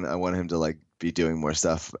 I want him to be doing more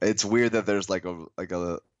stuff. It's weird that there's like a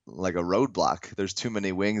roadblock. There's too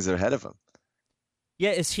many wings ahead of him.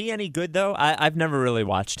 Yeah, is he any good though? I've never really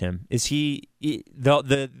watched him. Is he He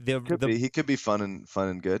could be fun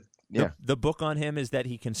and good. Yeah. The book on him is that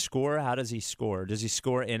he can score. How does he score? Does he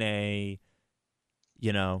score in a,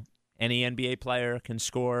 any NBA player can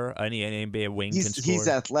score, any NBA wing can score? He's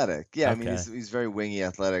athletic. Yeah, I mean Okay. he's very wingy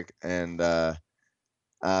athletic, and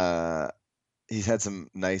he's had some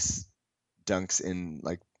nice dunks in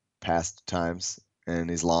like past times, and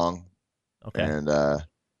he's long, Okay. and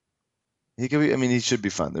he could be. I mean, he should be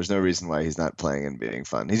fun. There's no reason why he's not playing and being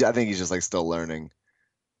fun. I think he's just like still learning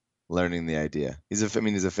the idea. He's a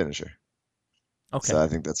finisher. Okay. So I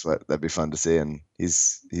think that'd be fun to see, and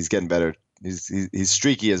he's getting better. He's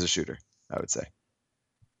streaky as a shooter, I would say.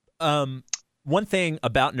 One thing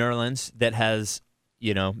about Nerlens that has,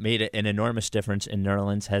 made an enormous difference in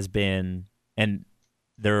Nerlens has been, and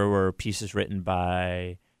there were pieces written by,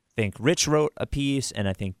 I think Rich wrote a piece, and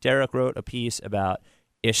I think Derek wrote a piece about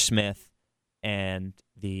Ish Smith and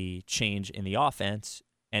the change in the offense,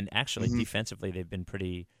 and actually defensively they've been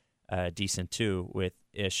pretty decent too with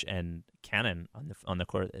Ish and Cannon on the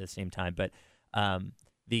court at the same time. But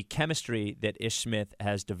the chemistry that Ish Smith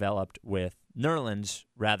has developed with Nerlens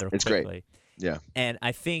rather quickly, great. Yeah, and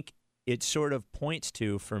I think it sort of points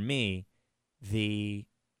to, for me, the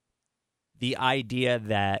idea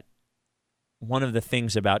that one of the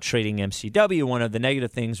things about trading MCW, one of the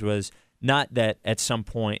negative things was not that at some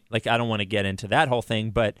point, like I don't want to get into that whole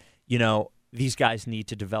thing, but these guys need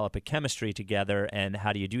to develop a chemistry together, and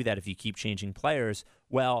how do you do that if you keep changing players?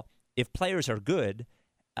 Well, if players are good,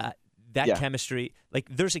 chemistry, like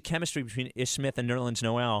there's a chemistry between Ish Smith and Nerlens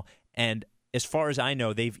Noel, and as far as I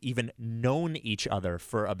know, they've even known each other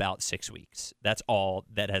for about 6 weeks. That's all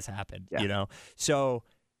that has happened, So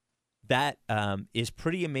that is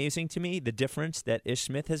pretty amazing to me, the difference that Ish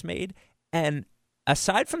Smith has made. And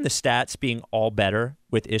aside from the stats being all better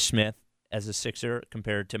with Ish Smith as a Sixer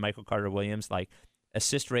compared to Michael Carter-Williams, like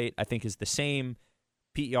assist rate I think is the same,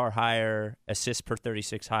 PER higher, assists per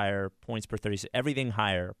 36 higher, points per 36, everything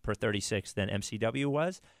higher per 36 than MCW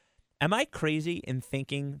was. Am I crazy in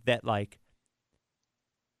thinking that like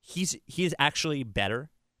he is actually better?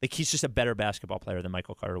 Like he's just a better basketball player than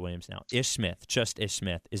Michael Carter-Williams now. Ish Smith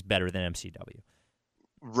is better than MCW.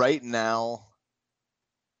 Right now,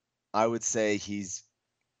 I would say he's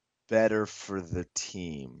better for the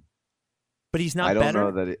team. But he's not better? I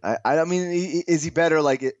don't know that I mean, is he better?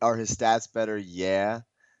 Like, are his stats better? Yeah.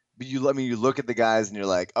 But you look at the guys and you're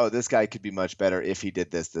like, oh, this guy could be much better if he did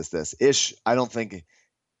this, this, this. Ish, I don't think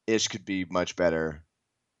Ish could be much better.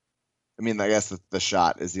 I mean, I guess the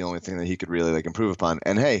shot is the only thing that he could really like improve upon.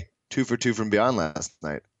 And hey, 2 for 2 from beyond last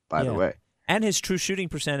night, by the way. And his true shooting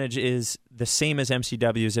percentage is the same as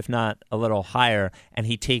MCW's, if not a little higher. And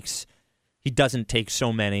he doesn't take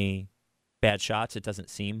so many bad shots. It doesn't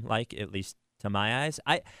seem like, at least to my eyes.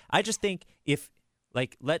 I just think if,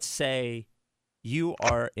 like, let's say you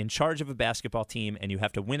are in charge of a basketball team and you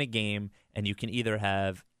have to win a game, and you can either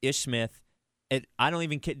have Ish Smith. And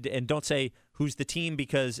don't say who's the team,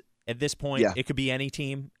 because at this point it could be any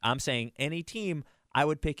team. I'm saying any team. I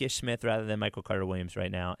would pick Ish Smith rather than Michael Carter-Williams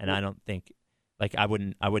right now, and I don't think, like, I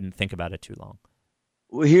wouldn't think about it too long.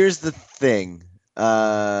 Well, here's the thing: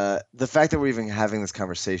 the fact that we're even having this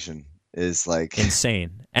conversation is like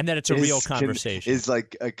insane, and that it's a real conversation is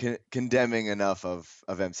like condemning enough of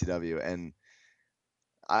MCW. And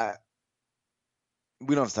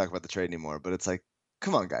we don't have to talk about the trade anymore, but it's like,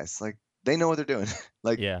 come on, guys, like they know what they're doing.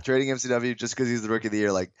 Like trading MCW just because he's the rookie of the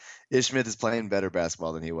year. Like Ish Smith is playing better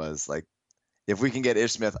basketball than he was. Like if we can get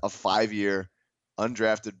Ish Smith, a 5-year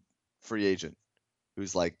undrafted free agent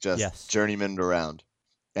who's like just journeyman around,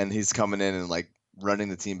 and he's coming in and like running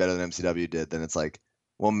the team better than MCW did, then it's like,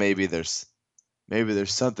 well, maybe there's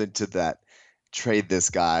something to that. Trade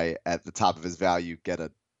this guy at the top of his value, get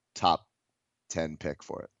a top 10 pick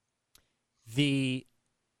for it.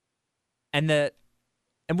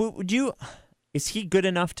 Would you? Is he good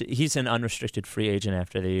enough to? He's an unrestricted free agent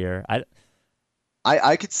after the year.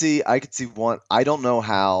 I could see one. I don't know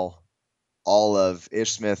how all of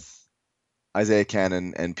Ish Smith, Isaiah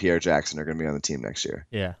Cannon, and Pierre Jackson are going to be on the team next year.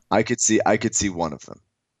 Yeah, I could see one of them.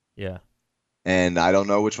 Yeah, and I don't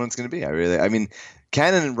know which one's going to be. I mean,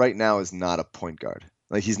 Cannon right now is not a point guard.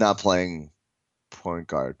 Like he's not playing point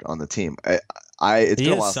guard on the team. It's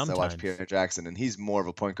been a while since I watched Pierre Jackson, and he's more of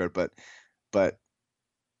a point guard, but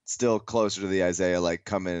still closer to the Isaiah, like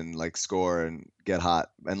come in and like score and get hot,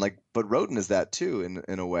 and like, but Roden is that too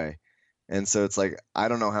in a way. And so it's like, I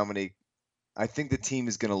don't know how many. I think the team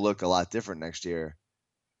is going to look a lot different next year,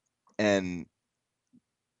 and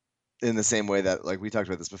in the same way that, like we talked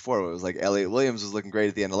about this before, it was like Elliot Williams was looking great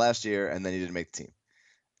at the end of last year, and then he didn't make the team.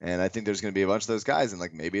 And I think there's going to be a bunch of those guys, and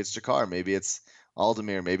like maybe it's Jakar, maybe it's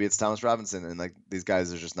Aldemir, maybe it's Thomas Robinson, and like these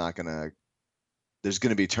guys are just not going to there's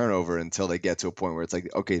going to be turnover until they get to a point where it's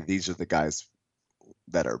like, okay, these are the guys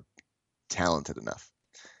that are talented enough.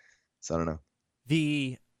 So I don't know.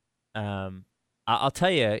 The I'll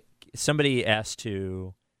tell you, somebody asked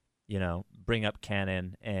to, bring up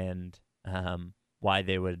Cannon and why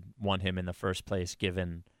they would want him in the first place,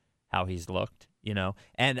 given how he's looked,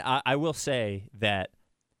 And I will say that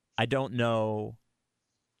I don't know.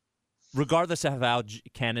 Regardless of how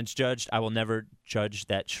Cannon's judged, I will never judge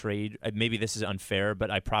that trade. Maybe this is unfair,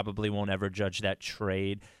 but I probably won't ever judge that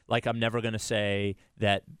trade. Like, I'm never going to say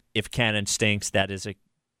that if Cannon stinks, that is a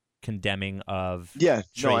condemning of trading.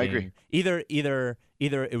 No, I agree. Either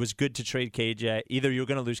it was good to trade KJ. Either you were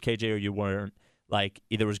going to lose KJ or you weren't. Like,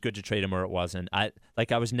 either it was good to trade him or it wasn't. I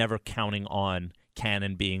was never counting on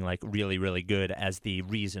Cannon being like really, really good as the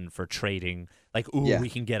reason for trading. Like, we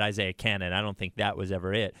can get Isaiah Cannon. I don't think that was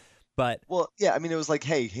ever it. But I mean, it was like,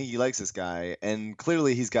 hey, he likes this guy, and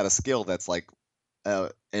clearly he's got a skill that's like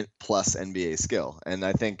plus NBA skill, and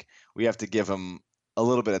I think we have to give him a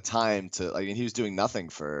little bit of time to. I mean, he was doing nothing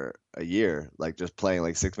for a year, like just playing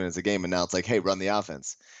like 6 minutes a game, and now it's like, hey, run the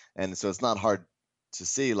offense, and so it's not hard to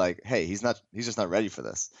see like, hey, he's just not ready for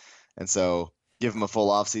this, and so give him a full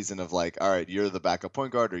off season of like, all right, you're the backup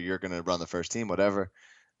point guard, or you're gonna run the first team, whatever,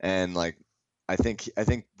 and like. I think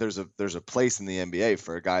there's a place in the NBA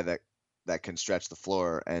for a guy that can stretch the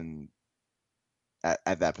floor and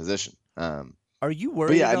at that position. Are you worried?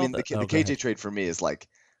 But yeah, I mean the KJ trade for me is like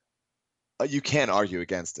you can't argue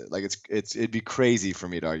against it. Like it'd be crazy for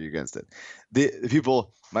me to argue against it. The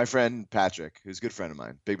people, my friend Patrick, who's a good friend of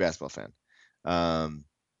mine, big basketball fan,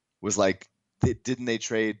 was like, didn't they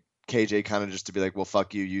trade KJ kind of just to be like, well,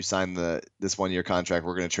 fuck you, you signed this 1-year contract,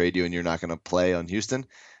 we're going to trade you and you're not going to play on Houston?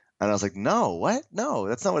 And I was like, no, what? No,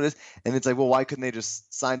 that's not what it is. And it's like, well, why couldn't they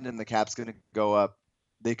just sign him? The cap's going to go up.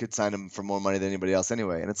 They could sign him for more money than anybody else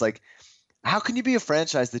anyway. And it's like, how can you be a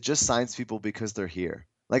franchise that just signs people because they're here?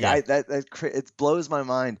 Like, it blows my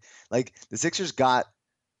mind. Like, the Sixers got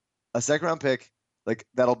a second-round pick, like,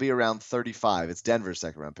 that'll be around 35. It's Denver's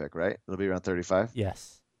second-round pick, right? It'll be around 35?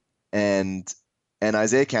 Yes. And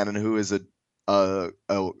Isaiah Cannon, who is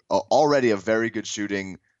already a very good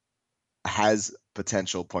shooting, has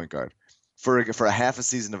potential point guard for a half a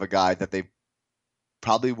season of a guy that they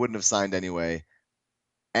probably wouldn't have signed anyway,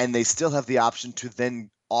 and they still have the option to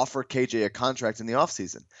then offer KJ a contract in the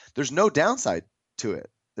offseason. There's no downside to it.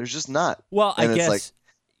 There's just not. Well, I guess,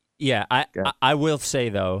 I will say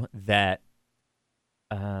though that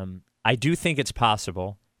I do think it's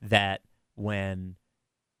possible that the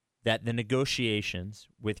negotiations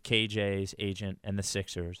with KJ's agent and the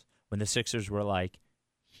Sixers, when the Sixers were like,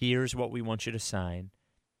 here's what we want you to sign,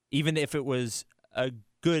 even if it was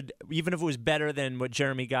better than what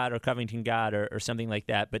Jeremy got or Covington got or something like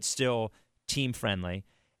that, but still team friendly.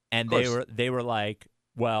 And they were like,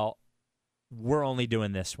 well, we're only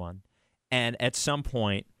doing this one. And at some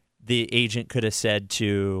point, the agent could have said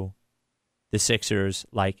to the Sixers,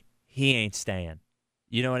 like, he ain't staying.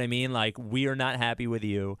 You know what I mean? Like, we are not happy with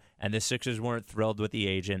you, and the Sixers weren't thrilled with the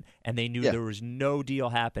agent, and they knew there was no deal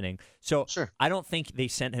happening. So I don't think they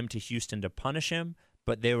sent him to Houston to punish him,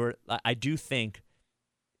 but I do think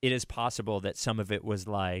it is possible that some of it was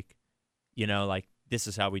like, like, this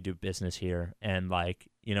is how we do business here, and like,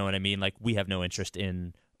 you know what I mean? Like, we have no interest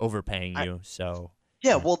in overpaying you, so...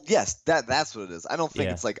 Yeah, well, yes, that's what it is. I don't think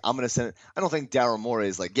it's like I'm gonna send. I don't think Daryl Morey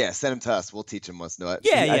is like, send him to us. We'll teach him what's new. I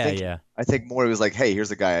think Morey was like, hey, here's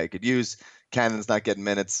a guy I could use. Cannon's not getting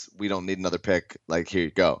minutes. We don't need another pick. Like, here you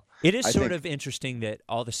go. It is sort of interesting that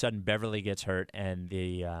all of a sudden Beverly gets hurt and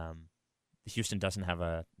the Houston doesn't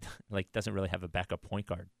really have a backup point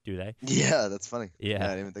guard, do they? Yeah, that's funny. Yeah,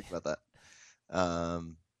 I didn't even think about that.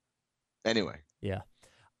 Anyway. Yeah.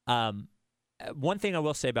 One thing I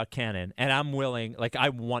will say about Cannon, and I'm willing, like, I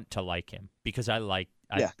want to like him because I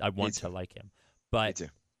want to like him, but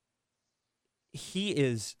he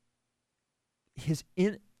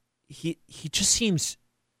just seems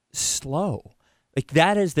slow. Like,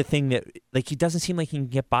 that is the thing that, like, he doesn't seem like he can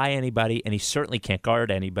get by anybody, and he certainly can't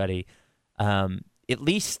guard anybody. At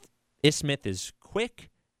least Smith is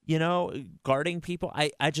quick, guarding people.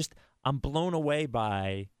 I'm blown away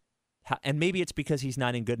by. And maybe it's because he's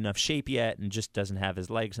not in good enough shape yet and just doesn't have his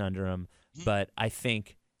legs under him. But I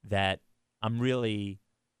think that I'm really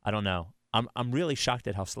shocked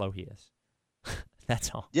at how slow he is. That's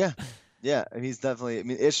all. Yeah. Yeah. And he's definitely, I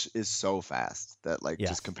mean, Ish is so fast that, like,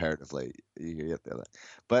 just comparatively, you get the other.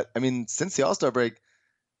 But, I mean, since the All-Star break,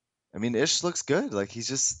 I mean, Ish looks good. Like, he's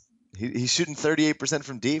shooting 38%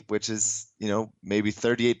 from deep, which is, maybe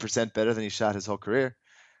 38% better than he shot his whole career.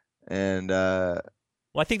 And,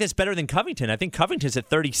 Well, I think that's better than Covington. I think Covington's at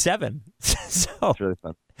 37. It's really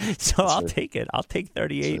fun. So I'll take it. I'll take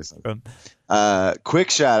 38 really from. Quick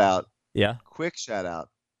shout out. Yeah. Quick shout out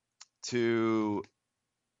to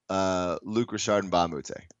Luke Richard and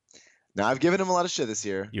Mbamute. Now I've given him a lot of shit this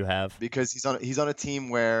year. You have, because he's on a team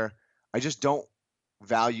where I just don't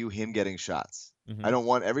value him getting shots. Mm-hmm. I don't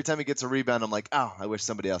want every time he gets a rebound, I'm like, oh, I wish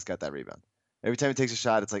somebody else got that rebound. Every time he takes a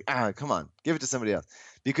shot, it's like, come on, give it to somebody else.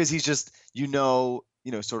 Because he's just,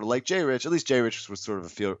 sort of like Jay Rich. At least Jay Rich was sort of a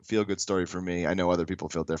feel good story for me. I know other people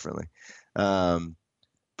feel differently. But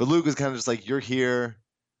Luke is kind of just like, you're here,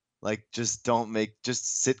 like just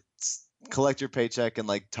sit, collect your paycheck and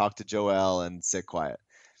like talk to Joel and sit quiet.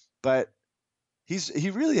 But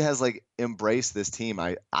he really has like embraced this team,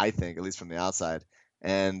 I think, at least from the outside,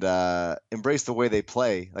 and embraced the way they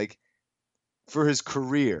play. Like for his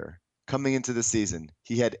career coming into the season,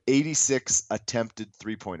 he had 86 attempted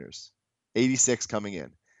 3-pointers, 86 coming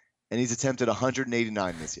in, and he's attempted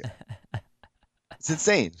 189 this year. It's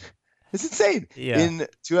insane. It's insane. Yeah.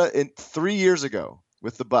 In 3 years ago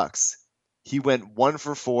with the Bucks, he went 1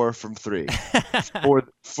 for 4 from 3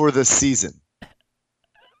 for the season.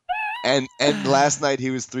 And last night he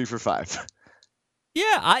was 3 for 5.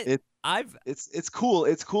 Yeah, it's cool.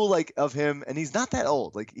 It's cool, like, of him, and he's not that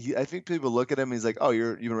old. Like I think people look at him, he's like, oh,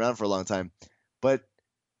 you've been around for a long time, but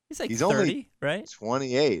he's like he's 30, only right?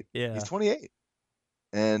 28. Yeah, he's 28,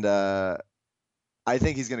 and I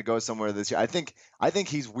think he's gonna go somewhere this year. I think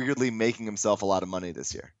he's weirdly making himself a lot of money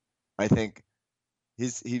this year. I think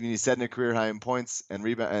he's setting a career high in points and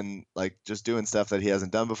rebound and like just doing stuff that he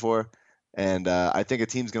hasn't done before. And I think a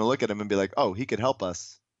team's going to look at him and be like, oh, he could help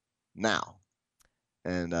us now.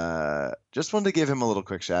 And just wanted to give him a little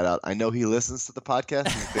quick shout out. I know he listens to the podcast.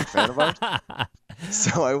 He's a big fan of ours.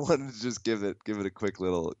 So I wanted to just give it a quick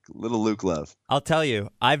little Luke love. I'll tell you,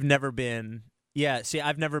 I've never been.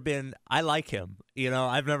 I like him.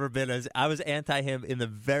 I've never been I was anti him in the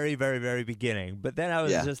very, very, very beginning. But then I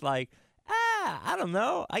was just like, I don't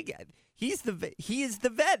know. He is the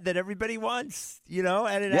vet that everybody wants, and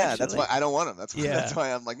that's why I don't want him. That's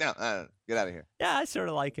why I'm like, no, get out of here. Yeah, I sort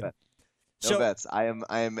of like him. No bets. I am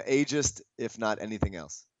ageist, if not anything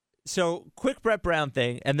else. So, quick Brett Brown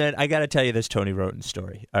thing, and then I got to tell you this Tony Roten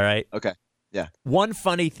story. All right. Okay. Yeah. One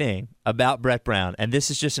funny thing about Brett Brown, and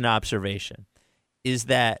this is just an observation, is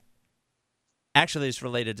that actually it's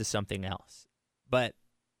related to something else, but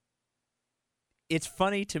it's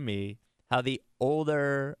funny to me how the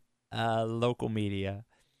older local media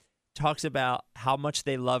talks about how much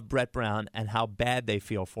they love Brett Brown and how bad they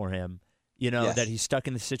feel for him, that he's stuck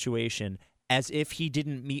in the situation, as if he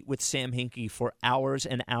didn't meet with Sam Hinkie for hours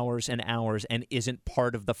and hours and hours and isn't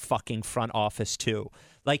part of the fucking front office too.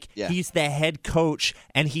 Like, he's the head coach,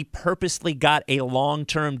 and he purposely got a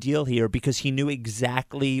long-term deal here because he knew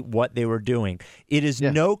exactly what they were doing. It is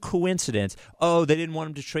no coincidence. Oh, they didn't want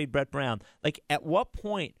him to trade Brett Brown. Like, at what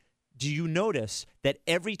point do you notice that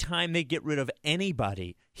every time they get rid of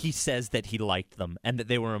anybody, he says that he liked them and that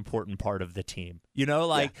they were an important part of the team?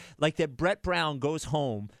 Like that Brett Brown goes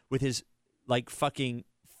home with his like fucking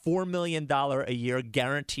 $4 million a year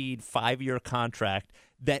guaranteed 5-year contract,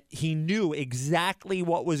 that he knew exactly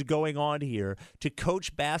what was going on here to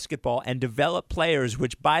coach basketball and develop players,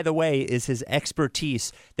 which, by the way, is his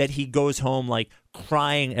expertise, that he goes home like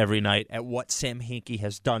crying every night at what Sam Hinkie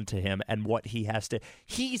has done to him and what he has to.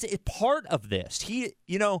 He's a part of this.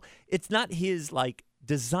 It's not his like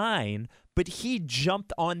design, but he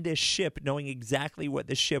jumped on this ship knowing exactly what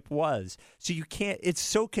the ship was. So you can't, it's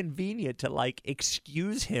so convenient to like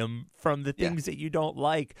excuse him from the things that you don't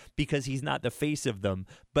like because he's not the face of them,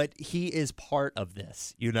 but he is part of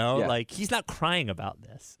this, like he's not crying about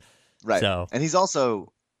this. Right. So, and he's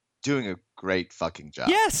also doing a great fucking job.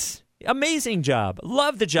 Yes. Amazing job.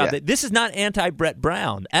 Love the job. Yeah. This is not anti-Brett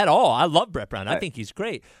Brown at all. I love Brett Brown. Right. I think he's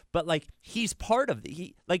great. But like he's part of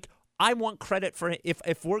I want credit for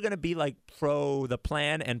if we're going to be like pro the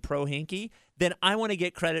plan and pro Hinkie, then I want to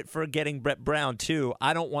get credit for getting Brett Brown too.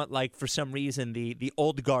 I don't want like for some reason the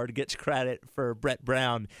old guard gets credit for Brett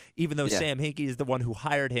Brown, even though Sam Hinkie is the one who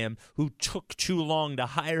hired him, who took too long to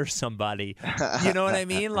hire somebody. You know what I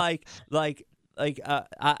mean? I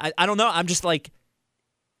don't know. I'm just like,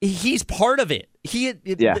 he's part of it.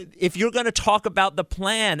 If you're going to talk about the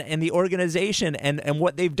plan and the organization and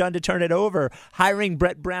what they've done to turn it over, hiring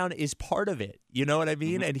Brett Brown is part of it. You know what I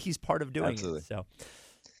mean? Mm-hmm. And he's part of doing it.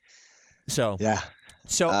 So yeah.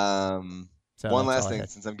 So one last thing,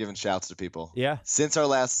 since I'm giving shouts to people. Yeah. Since our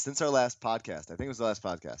last podcast, I think it was the last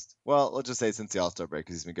podcast. Well, let's just say since the All-Star break,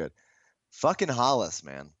 because he's been good. Fucking Hollis,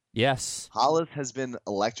 man. Yes. Hollis has been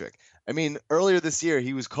electric. I mean, earlier this year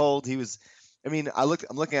he was cold. He was I mean, I'm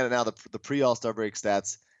looking at it now. The pre All-Star break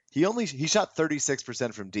stats. He shot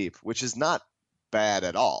 36% from deep, which is not bad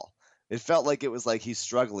at all. It felt like it was like he's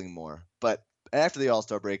struggling more, but after the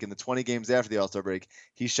All-Star break, in the 20 games after the All-Star break,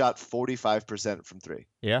 he shot 45% from three.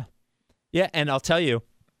 Yeah, and I'll tell you,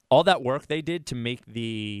 all that work they did to make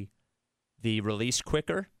the release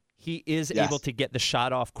quicker. He is able to get the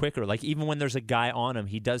shot off quicker. Like, even when there's a guy on him,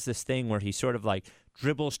 he does this thing where he sort of like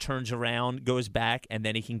dribbles, turns around, goes back, and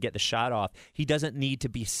then he can get the shot off. He doesn't need to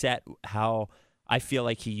be set how I feel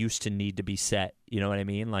like he used to need to be set. You know what I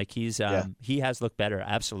mean? Like, he has looked better.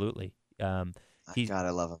 Absolutely. God, I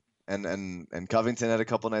love him. And Covington had a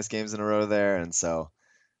couple nice games in a row there, and so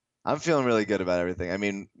I'm feeling really good about everything. I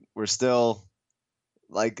mean, we're still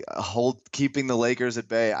like keeping the Lakers at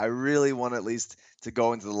bay. I really want at least to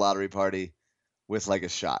go into the lottery party with like a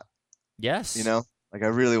shot. Yes. You know, like I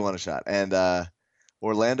really want a shot. And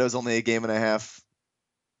Orlando's only a game and a half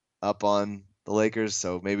up on the Lakers,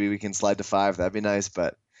 so maybe we can slide to 5. That'd be nice.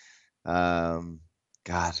 But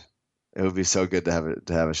God, it would be so good to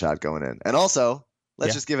have a shot going in. And also,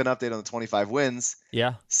 let's just give an update on the 25 wins.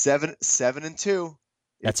 Yeah. 7-2.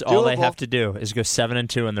 That's all they have to do is go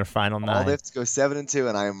 7-2 in their final 9. All they have to go 7-2,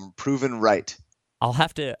 and I am proven right. I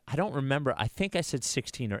don't remember. I think I said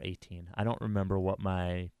 16 or 18. I don't remember what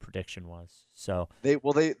my prediction was. So they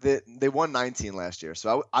won 19 last year.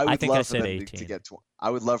 So I would love for them to get.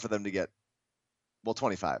 I would love for them to get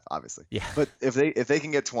 25, obviously. Yeah. But if they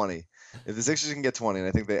can get 20, if the Sixers can get 20, and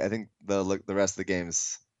I think the rest of the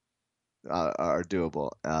games are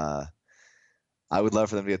doable. I would love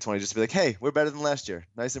for them to get 20, just to be like, hey, we're better than last year.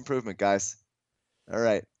 Nice improvement, guys. All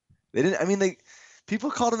right. They didn't. I mean,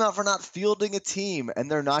 people called them out for not fielding a team,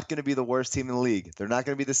 and they're not going to be the worst team in the league. They're not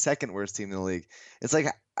going to be the second worst team in the league. It's like,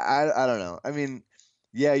 I don't know. I mean,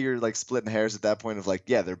 yeah, you're like splitting hairs at that point of like,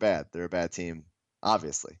 yeah, they're bad. They're a bad team,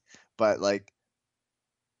 obviously. But like,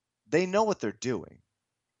 they know what they're doing.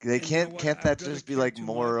 They can't that just be like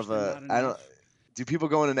more of a, I don't, do people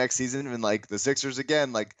go into next season and like the Sixers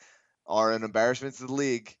again, like, are an embarrassment to the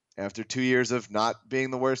league after 2 years of not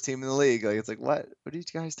being the worst team in the league? Like, it's like, what are you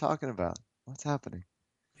guys talking about? What's happening?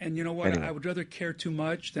 And you know what? Anyway. I would rather care too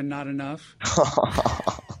much than not enough.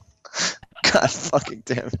 God fucking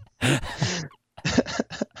damn it.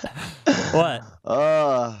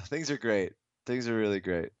 What? Things are great. Things are really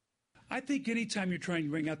great. I think anytime you're trying to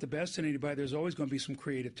bring out the best in anybody, there's always going to be some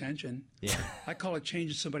creative tension. Yeah. I call it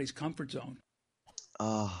changing somebody's comfort zone.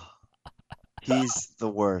 Oh, he's the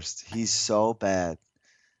worst. He's so bad.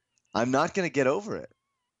 I'm not going to get over it.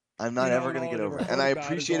 I'm not ever going to get over it. And I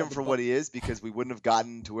appreciate him for what he is, because we wouldn't have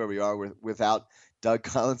gotten to where we are without Doug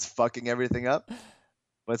Collins fucking everything up.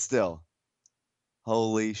 But still,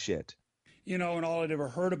 holy shit. You know, and all I'd ever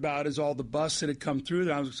heard about is all the busts that had come through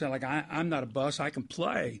there. I was saying, like, I'm not a bus. I can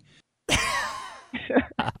play.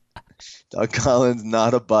 Doug Collins,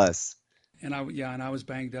 not a bus. And I was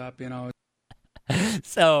banged up, you know.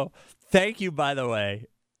 So, thank you, by the way,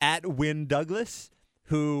 at Win Douglas,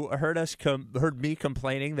 who heard me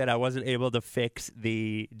complaining that I wasn't able to fix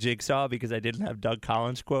the jigsaw because I didn't have Doug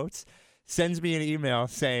Collins quotes, sends me an email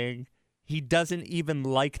saying he doesn't even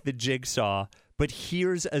like the jigsaw, but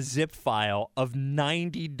here's a zip file of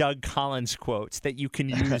 90 Doug Collins quotes that you can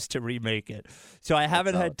use to remake it. So I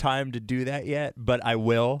haven't had time to do that yet, but I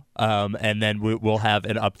will, and then we'll have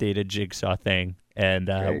an updated jigsaw thing and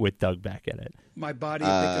with Doug back in it. My body, if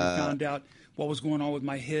they could have found out what was going on with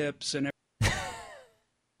my hips and everything.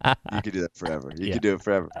 You could do that forever. You could do it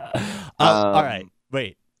forever. All right.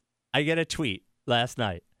 Wait. I get a tweet last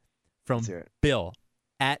night from Bill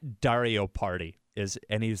at Dario Party.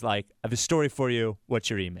 And he's like, I have a story for you. What's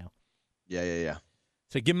your email? Yeah.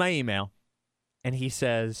 So I give him my email, and he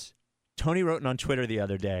says, Tony Roten on Twitter the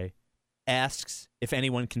other day asks if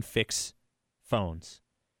anyone can fix phones.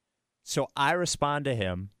 So I respond to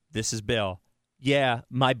him, this is Bill, yeah,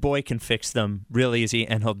 my boy can fix them real easy,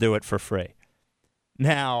 and he'll do it for free.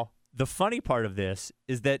 Now, the funny part of this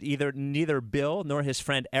is that neither Bill nor his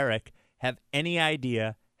friend Eric have any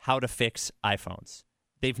idea how to fix iPhones.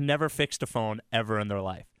 They've never fixed a phone ever in their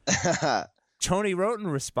life. Tony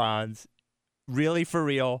Roten responds, really for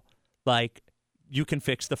real, like, you can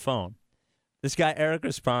fix the phone. This guy Eric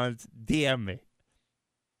responds, DM me.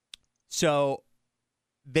 So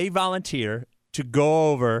they volunteer to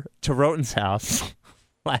go over to Roten's house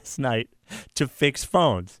last night to fix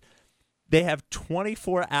phones. They have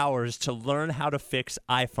 24 hours to learn how to fix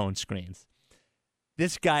iPhone screens.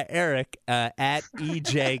 This guy, Eric, at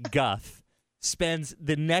EJ Guth, spends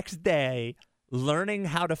the next day learning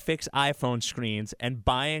how to fix iPhone screens and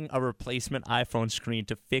buying a replacement iPhone screen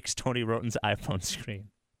to fix Tony Roten's iPhone screen.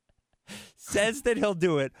 says that he'll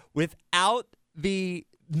do it without the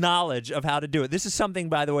knowledge of how to do it. This is something,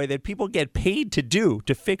 by the way, that people get paid to do,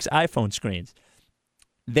 to fix iPhone screens.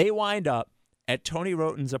 They wind up at Tony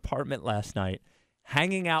Roten's apartment last night,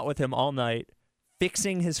 hanging out with him all night,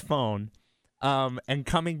 fixing his phone, and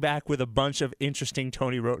coming back with a bunch of interesting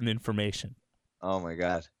Tony Roten information. Oh, my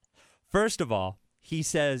God. First of all, he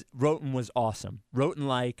says Roten was awesome.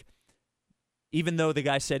 Roten, even though the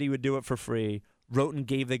guy said he would do it for free, Roten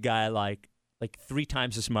gave the guy like 3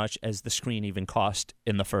 times as much as the screen even cost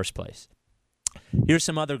in the first place. Here's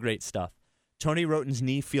some other great stuff. Tony Roten's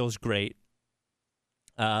knee feels great.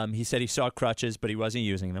 He said he saw crutches, but he wasn't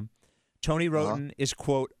using them. Tony Roten is,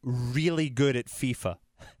 quote, really good at FIFA.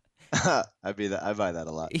 I buy that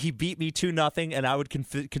a lot. He beat me 2-0, and I would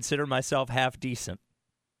consider myself half decent.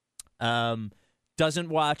 Doesn't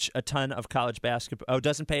watch a ton of college basketball. Oh,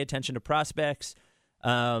 doesn't pay attention to prospects.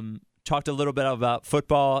 Talked a little bit about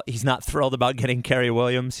football. He's not thrilled about getting Kerry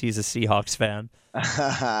Williams. He's a Seahawks fan.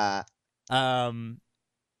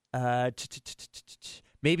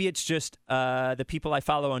 Maybe it's just the people I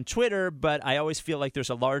follow on Twitter, but I always feel like there's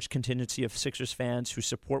a large contingency of Sixers fans who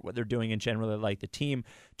support what they're doing and generally like the team.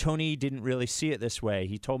 Tony didn't really see it this way.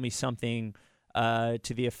 He told me something to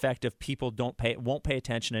the effect of people won't pay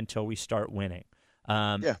attention until we start winning.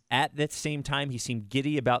 At the same time, he seemed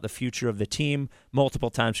giddy about the future of the team.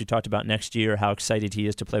 Multiple times we talked about next year, how excited he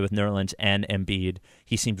is to play with Nerlens and Embiid.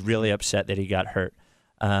 He seemed really upset that he got hurt.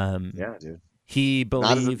 Yeah, dude. He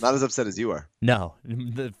believes not as upset as you are. No,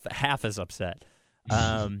 half as upset.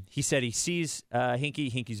 He said he sees Hinkie.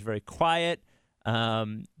 Hinkie's very quiet.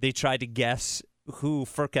 They tried to guess who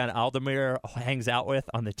Furkan Aldemir hangs out with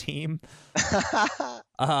on the team.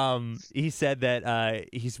 He said that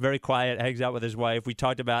he's very quiet, hangs out with his wife. We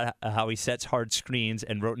talked about how he sets hard screens,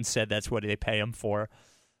 and Roten said that's what they pay him for.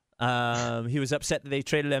 He was upset that they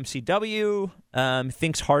traded MCW.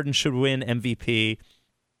 Thinks Harden should win MVP.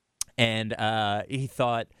 And he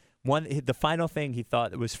thought the final thing he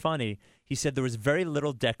thought that was funny, he said there was very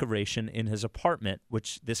little decoration in his apartment,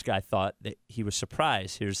 which this guy thought that he was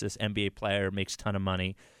surprised. Here's this NBA player, makes a ton of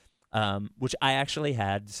money, which I actually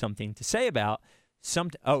had something to say about.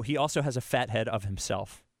 He also has a fat head of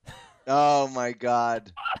himself. Oh, my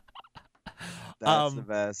God. That's the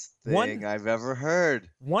best thing I've ever heard.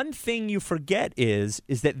 One thing you forget is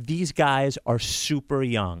that these guys are super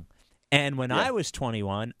young. And when I was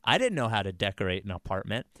 21, I didn't know how to decorate an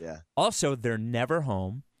apartment. Yeah. Also, they're never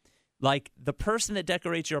home. Like, the person that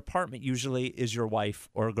decorates your apartment usually is your wife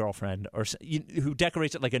or a girlfriend who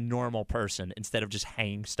decorates it like a normal person instead of just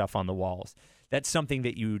hanging stuff on the walls. That's something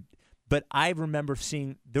that but I remember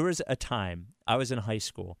seeing, there was a time I was in high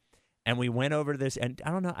school and we went over this, and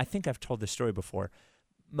I don't know, I think I've told this story before.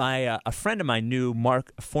 A friend of mine knew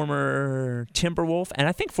former Timberwolf, and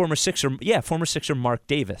I think former Sixer Mark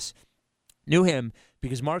Davis. Knew him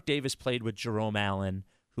because Mark Davis played with Jerome Allen,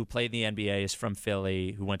 who played in the NBA, is from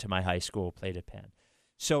Philly, who went to my high school, played at Penn.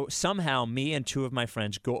 So somehow me and 2 of my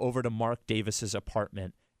friends go over to Mark Davis's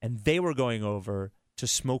apartment, and they were going over to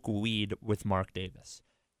smoke weed with Mark Davis.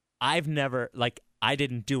 I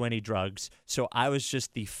didn't do any drugs, so I was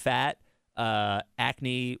just the fat,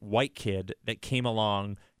 acne white kid that came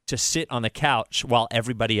along to sit on the couch while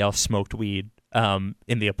everybody else smoked weed in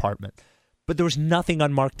the apartment. But there was nothing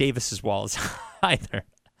on Mark Davis's walls either.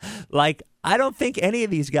 Like, I don't think any of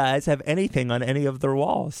these guys have anything on any of their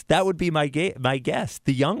walls. That would be my guess.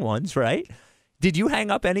 The young ones, right? Did you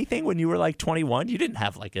hang up anything when you were like 21? You didn't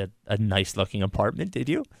have like a nice looking apartment, did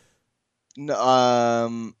you?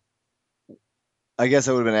 No, I guess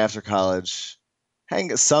I would have been after college.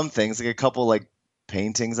 Hang some things, like a couple like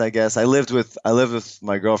paintings, I guess. I lived with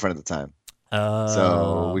my girlfriend at the time.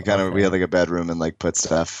 So we had like a bedroom and like put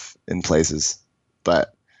stuff in places.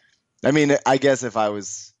 But I mean, I guess if I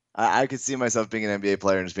could see myself being an NBA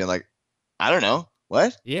player and just being like, I don't know,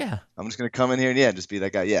 what? Yeah. I'm just going to come in here and just be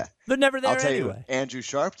that guy. Yeah. They're never there I'll tell anyway. you, Andrew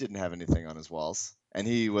Sharp didn't have anything on his walls, and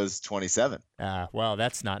he was 27. Well,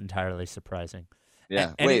 that's not entirely surprising.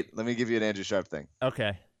 Yeah. Wait, let me give you an Andrew Sharp thing.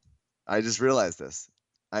 Okay. I just realized this.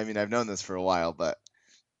 I mean, I've known this for a while, but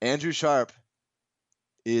Andrew Sharp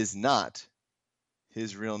is not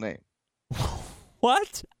his real name.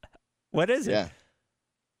 What? What is it? Yeah.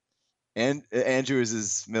 And Andrew is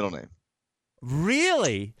his middle name.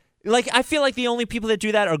 Really? Like, I feel like the only people that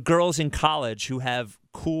do that are girls in college who have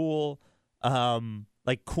cool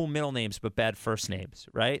middle names but bad first names,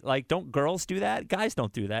 right? Like, don't girls do that? Guys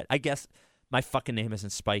don't do that. I guess My fucking name isn't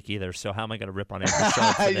Spike either, so how am I going to rip on Andrew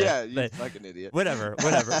Sharp for this? Yeah, you fucking idiot. Whatever.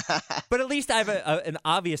 But at least I have an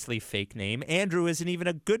obviously fake name. Andrew isn't even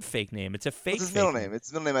a good fake name. It's a fake What's his fake middle name? It's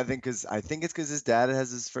his middle name, I think it's because his dad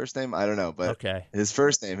has his first name. I don't know, but Okay. his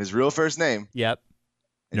first name, his real first name. Yep.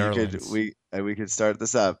 And Nerlens. we could start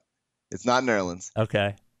this up. It's not Nerlens.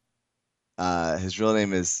 Okay. His real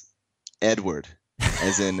name is Edward,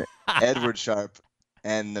 as in Edward Sharp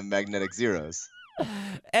and the Magnetic Zeros.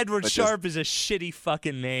 Edward But Sharp is a shitty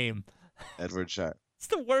fucking name. Edward Sharp. It's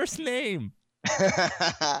the worst name.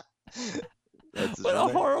 That's his What real a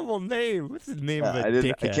name. horrible name. What's the name of a I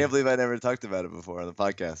dickhead? can't believe I never talked about it before on the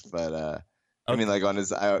podcast, but I mean, like on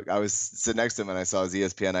his, I was sitting next to him and I saw his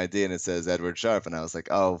ESPN ID and it says Edward Sharp, and I was like,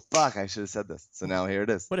 oh fuck, I should have said this. So now here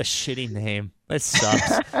it is. What a shitty name. That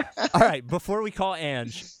sucks. All right, before we call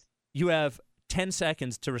Ange, you have 10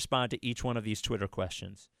 seconds to respond to each one of these Twitter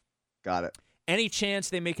questions. Got it. Any chance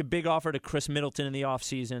they make a big offer to Chris Middleton in the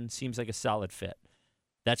offseason? Seems like a solid fit.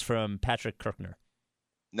 That's from Patrick Kirkner.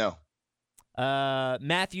 No.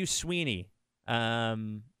 Matthew Sweeney.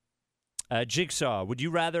 Jigsaw, would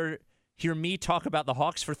you rather hear me talk about the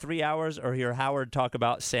Hawks for 3 hours or hear Howard talk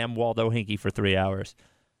about Sam Waldo Hinkey for 3 hours?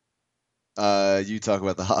 You talk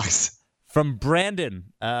about the Hawks. From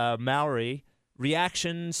Brandon Mowry,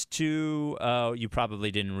 reactions to, you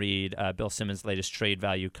probably didn't read Bill Simmons' latest trade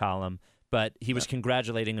value column, but he was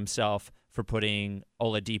congratulating himself for putting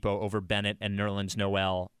Oladipo over Bennett and Nerlens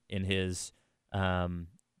Noel in his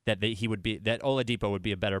that Oladipo would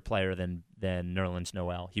be a better player than Nerlens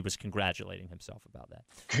Noel. He was congratulating himself about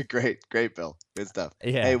that. Great, Bill. Good stuff.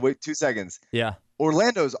 Yeah. Hey, wait 2 seconds. Yeah.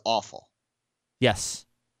 Orlando's awful. Yes.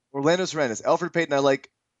 Orlando's horrendous. Alfred Payton, I like.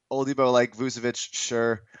 Oladipo, I like. Vucevic,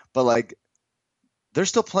 sure, but like, they're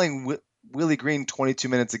still playing Willie Green 22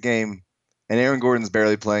 minutes a game, and Aaron Gordon's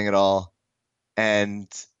barely playing at all, and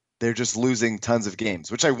they're just losing tons of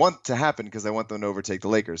games, which I want to happen because I want them to overtake the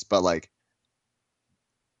Lakers. But like,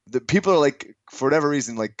 the people are like, for whatever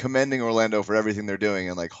reason, like commending Orlando for everything they're doing,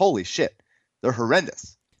 and like, holy shit, they're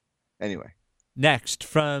horrendous. Anyway. Next,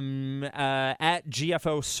 from at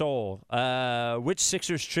GFO Soul, which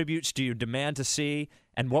Sixers tributes do you demand to see,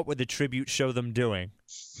 and what would the tribute show them doing?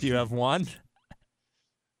 Do you have one?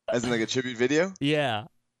 As in like a tribute video? Yeah,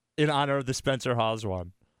 in honor of the Spencer Hawes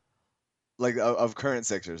one. Like of current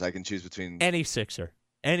Sixers, I can choose between Any Sixer,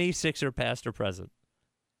 past or present.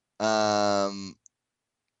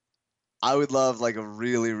 I would love like a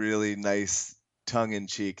really, really nice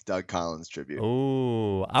tongue-in-cheek Doug Collins tribute.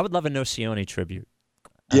 Oh, I would love a Nocioni tribute.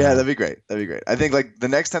 Yeah, that'd be great. I think like the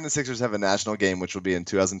next time the Sixers have a national game, which will be in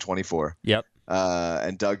 2024. Yep.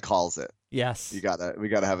 And Doug calls it. Yes. We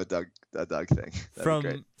gotta have a Doug thing. That'd be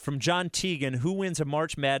great. From John Teagan, who wins a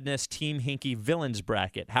March Madness Team Hinkie villains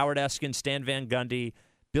bracket? Howard Eskin, Stan Van Gundy,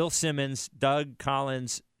 Bill Simmons, Doug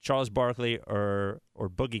Collins, Charles Barkley, or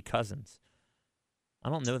Boogie Cousins. I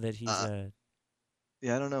don't know that he's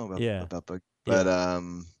Yeah, I don't know about Bug, Yeah. but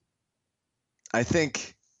I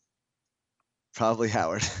think probably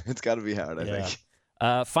Howard. It's got to be Howard. I think.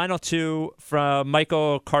 Final two from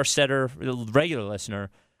Michael Carstetter, regular listener.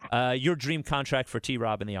 Your dream contract for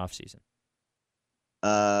T-Rob in the offseason.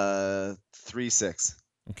 3-6.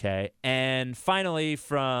 Okay, and finally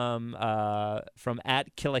from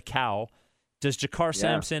at Kill a Cow, does Jakar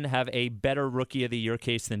Sampson have a better Rookie of the Year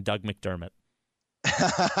case than Doug McDermott?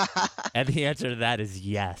 And the answer to that is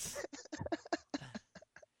yes.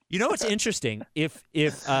 You know what's interesting? If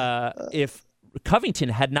Covington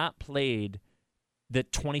had not played the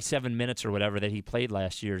 27 minutes or whatever that he played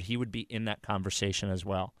last year, he would be in that conversation as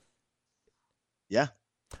well. Yeah.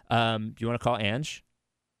 Do you want to call Ange?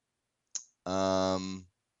 2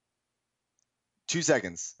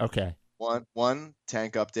 seconds. Okay. One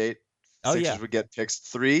tank update. Oh, Sixers yeah. would get picks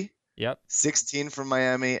 3, Yep. 16 from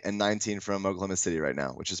Miami, and 19 from Oklahoma City right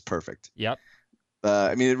now, which is perfect. Yep.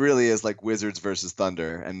 I mean, it really is like Wizards versus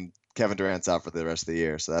Thunder, and Kevin Durant's out for the rest of the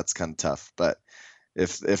year, so that's kind of tough. But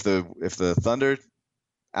if the Thunder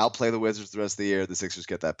outplay the Wizards the rest of the year, the Sixers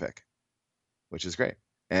get that pick, which is great.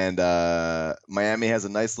 And Miami has a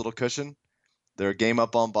nice little cushion. They're a game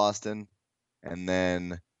up on Boston, and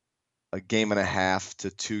then a game and a half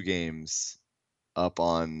to 2 games up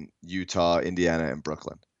on Utah, Indiana, and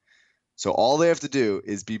Brooklyn. So all they have to do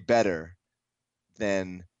is be better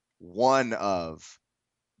than one of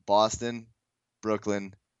Boston,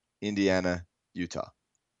 Brooklyn, Indiana, Utah.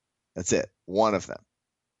 That's it. One of them.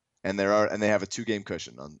 And they have a 2-game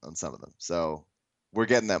cushion on some of them. So we're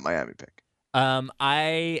getting that Miami pick.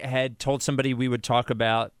 I had told somebody we would talk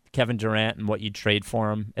about Kevin Durant and what you'd trade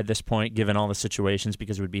for him at this point, given all the situations,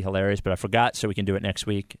 because it would be hilarious, but I forgot, so we can do it next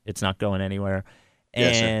week. It's not going anywhere.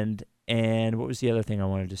 Yeah, sure. And what was the other thing I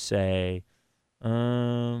wanted to say?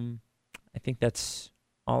 I think that's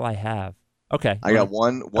all I have. Okay. I got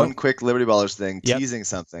one quick Liberty Ballers thing, Yep. teasing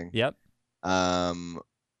something. Yep. We're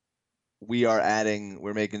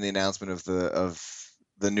making the announcement of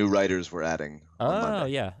the new writers we're adding on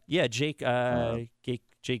Monday. Yeah. Jake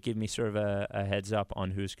gave me sort of a heads up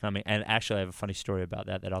on who's coming, and actually I have a funny story about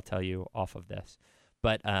that I'll tell you off of this.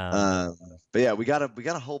 But yeah, we got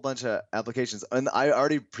a whole bunch of applications, and I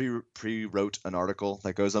already pre-wrote an article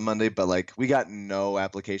that goes on Monday, but like we got no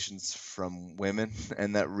applications from women,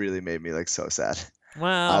 and that really made me like so sad.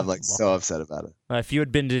 Well, I'm like so upset about it. If you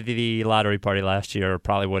had been to the lottery party last year,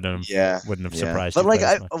 probably wouldn't have surprised you.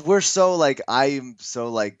 But like I'm so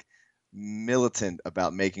like militant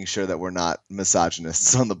about making sure that we're not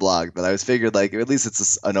misogynists on the blog that I was figured like at least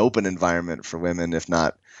it's an open environment for women, if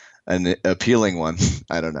not an appealing one.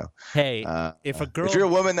 I don't know. Hey, if you're a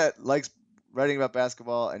woman that likes writing about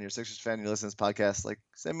basketball and you're a Sixers fan and you listen to this podcast, like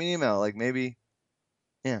send me an email. Like maybe,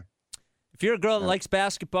 yeah. If you're a girl that likes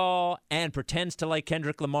basketball and pretends to like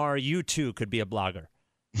Kendrick Lamar, you too could be a blogger.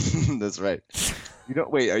 That's right.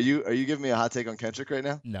 Are you giving me a hot take on Kendrick right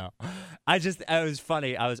now? No. It was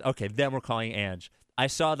funny. Then we're calling Ange. I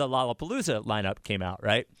saw the Lollapalooza lineup came out,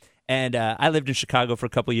 right? And I lived in Chicago for a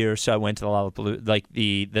couple years, so I went to the Lollapalooza, like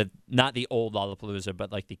the not the old Lollapalooza,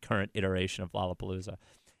 but like the current iteration of Lollapalooza.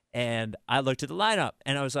 And I looked at the lineup,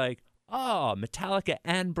 and I was like, oh, Metallica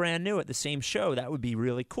and Brand New at the same show. That would be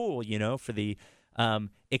really cool, for the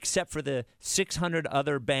except for the 600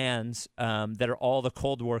 other bands that are all the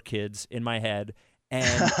Cold War kids in my head.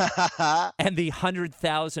 And the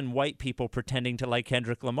 100,000 white people pretending to like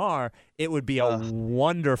Kendrick Lamar, it would be a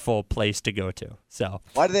wonderful place to go to. So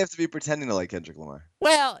why do they have to be pretending to like Kendrick Lamar?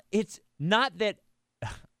 Well, it's not that.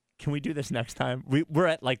 Can we do this next time? We're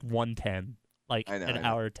at like 1:10, like an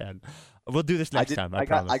hour 10. We'll do this next time. I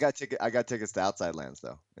promise. I got tickets to Outside Lands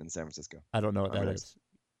though in San Francisco. I don't know what that is.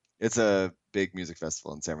 It's a big music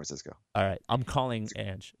festival in San Francisco. All right. I'm calling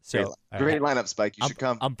Ange. So great lineup, Spike. You should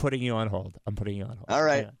come. I'm putting you on hold. All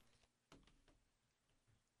right.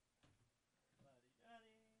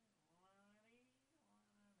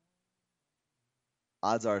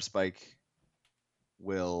 Odds are Spike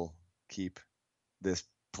will keep this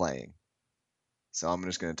playing. So I'm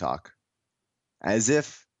just going to talk as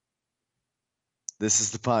if this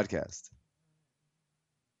is the podcast.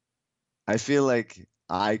 I feel like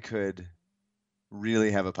I could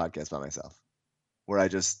really have a podcast by myself where I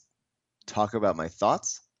just talk about my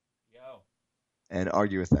thoughts and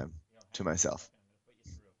argue with them to myself.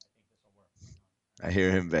 I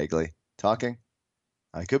hear him vaguely talking.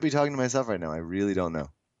 I could be talking to myself right now. I really don't know.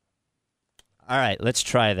 All right, let's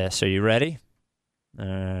try this. Are you ready? All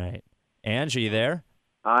right. Ange, are you there?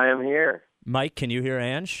 I am here. Mike, can you hear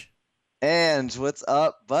Ange? Ange, what's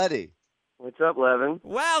up, buddy? What's up, Levin?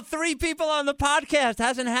 Wow, 3 people on the podcast.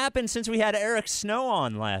 Hasn't happened since we had Eric Snow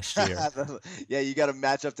on last year. Yeah, you got to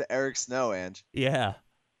match up to Eric Snow, Ange. Yeah.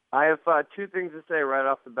 I have 2 things to say right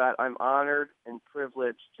off the bat. I'm honored and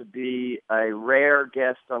privileged to be a rare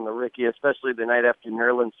guest on the Ricky, especially the night after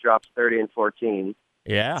Nerlens drops 30 and 14.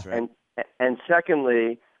 Yeah. That's right. And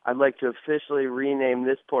secondly, I'd like to officially rename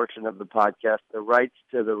this portion of the podcast the rights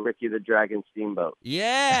to the Ricky the Dragon Steamboat.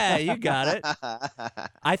 Yeah, you got it.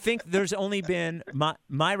 I think there's only been,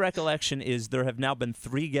 my recollection is there have now been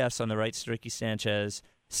 3 guests on the rights to Ricky Sanchez,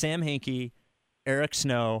 Sam Hinkie, Eric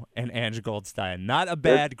Snow, and Ange Goldstein. Not a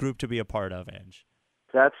bad group to be a part of, Ange.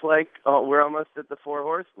 That's like, we're almost at the 4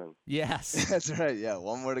 horsemen. Yes. That's right, yeah.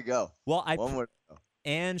 One more to go. Well, One more to go.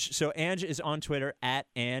 Ange is on Twitter at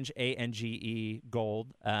Ange, A-N-G-E,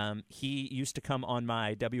 Gold. He used to come on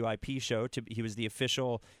my WIP show. He was the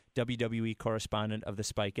official WWE correspondent of the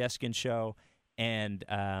Spike Eskin show, and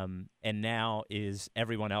now is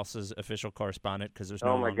everyone else's official correspondent because there's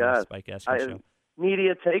no longer a Spike Eskin show.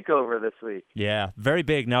 Media takeover this week. Yeah, very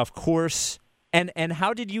big. Now, of course, and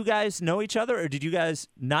how did you guys know each other, or did you guys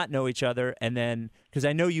not know each other? And then, because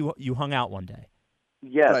I know you hung out one day.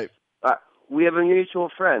 Yes. Right. We have a mutual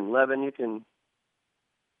friend, Levin. You can.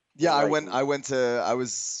 Yeah, I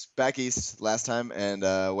was back east last time and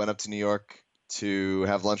went up to New York to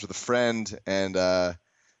have lunch with a friend and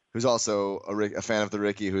who's also a fan of the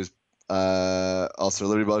Ricky, who's also a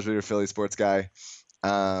Liberty Ballers reader, Philly sports guy.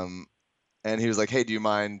 And he was like, "Hey, do you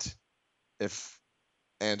mind if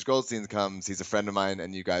Ange Goldstein comes? He's a friend of mine,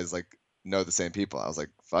 and you guys like know the same people." I was like,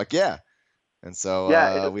 "Fuck yeah!" And so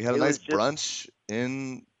we had a nice brunch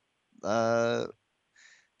in.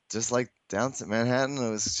 Just like down to Manhattan. It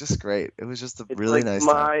was just great. It was just a really nice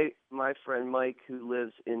time. My friend Mike, who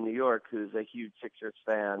lives in New York, who's a huge Sixers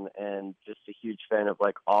fan and just a huge fan of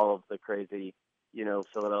like all of the crazy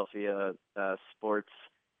Philadelphia sports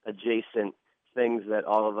adjacent things that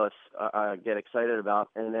all of us get excited about.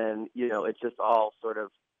 And then, it just all sort of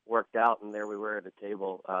worked out, and there we were at a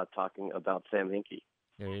table talking about Sam Hinkie.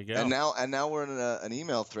 There you go. And now we're in an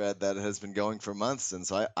email thread that has been going for months, and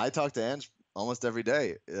so I talk to Ange almost every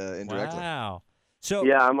day indirectly. Wow. So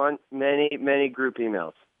yeah, I'm on many group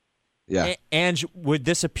emails. Yeah. Ange, would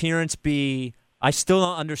this appearance be? I still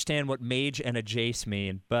don't understand what mage and a jace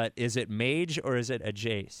mean, but is it mage or is it a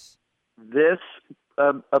jace? This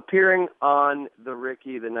appearing on the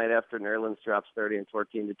Ricky the night after Nerlens drops 30 and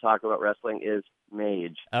 14 to talk about wrestling is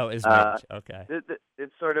mage. Oh, is mage. Okay.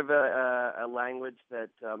 It's sort of a language that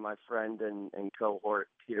my friend and cohort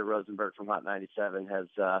Peter Rosenberg from Hot 97 has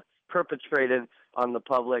perpetrated on the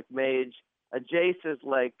public. Mage. A jace is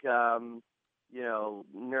like, Nerlens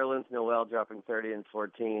Noel dropping 30 and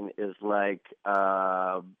 14 is like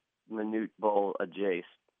Minute Bowl a jace.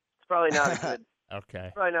 It's probably not a good.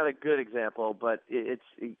 Okay. Probably not a good example, but it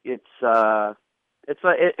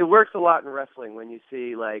works a lot in wrestling when you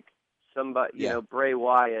see like somebody, Bray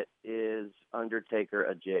Wyatt is Undertaker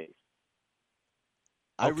a jace.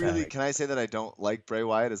 Can I say that I don't like Bray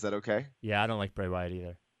Wyatt? Is that okay? Yeah, I don't like Bray Wyatt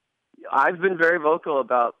either. I've been very vocal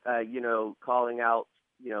about, calling out,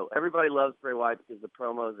 everybody loves Bray Wyatt because the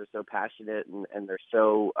promos are so passionate and they're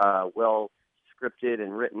so well scripted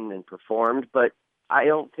and written and performed, but I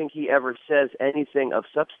don't think he ever says anything of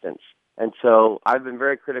substance. And so I've been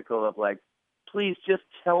very critical of like, please just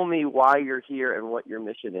tell me why you're here and what your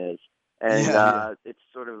mission is. And it's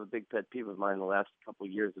sort of a big pet peeve of mine in the last couple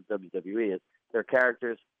of years of WWE is their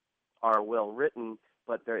characters are well written,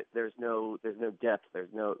 but there's no depth.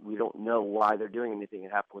 We don't know why they're doing anything.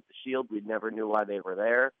 It happened with the Shield. We never knew why they were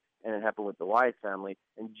there. And it happened with the Wyatt family.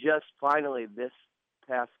 And just finally this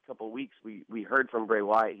past couple of weeks, we heard from Bray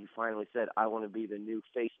Wyatt. He finally said, I want to be the new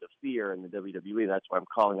face of fear in the WWE. That's why I'm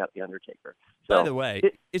calling out The Undertaker. So, by the way,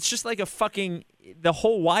 it's just like the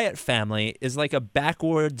whole Wyatt family is like a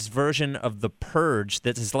backwards version of The Purge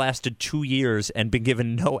that has lasted 2 years and been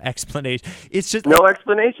given no explanation. It's just no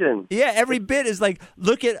explanation. Yeah, every bit is like,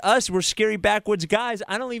 look at us, we're scary backwoods guys.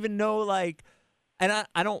 I don't even know, like, and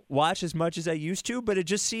I don't watch as much as I used to, but it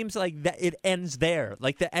just seems like that it ends there.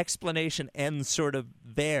 Like the explanation ends sort of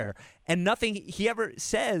there. And nothing he ever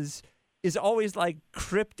says is always like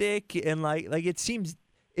cryptic and like it seemed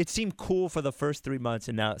cool for the first 3 months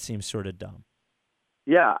and now it seems sort of dumb.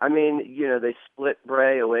 Yeah, I mean, they split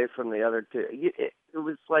Bray away from the other two. It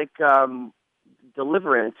was like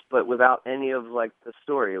Deliverance, but without any of like the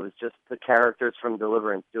story. It was just the characters from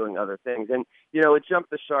Deliverance doing other things. And, it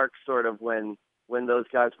jumped the shark sort of when those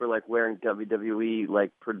guys were like wearing WWE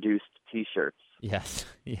like produced T-shirts. Yes,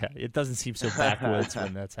 yeah, it doesn't seem so backwoods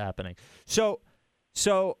when that's happening. So,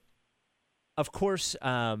 of course,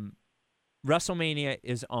 WrestleMania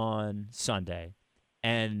is on Sunday,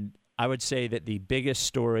 and I would say that the biggest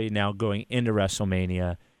story now going into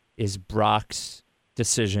WrestleMania is Brock's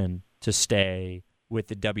decision to stay with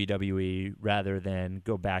the WWE rather than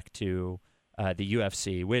go back to the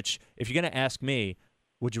UFC. Which, if you're going to ask me,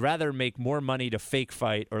 would you rather make more money to fake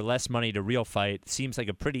fight or less money to real fight? Seems like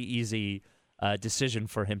a pretty easy decision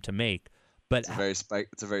for him to make. But it's a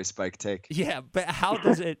very spike take. Yeah, but how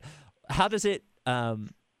does it?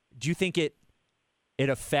 Do you think it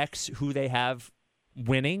affects who they have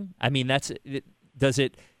winning? I mean, does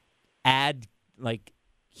it add like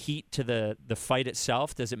heat to the fight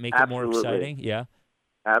itself? Does it make it more exciting? Yeah.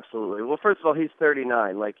 Absolutely. Well, first of all, he's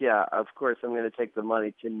 39. Like, yeah, of course I'm going to take the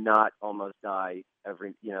money to not almost die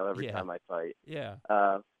every time I fight. Yeah.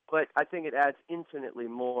 But I think it adds infinitely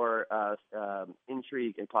more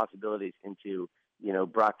intrigue and possibilities into,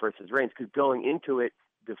 Brock versus Reigns. Because going into it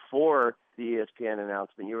before the ESPN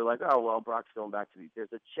announcement, you were like, oh, well, Brock's going back to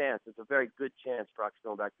there's a very good chance Brock's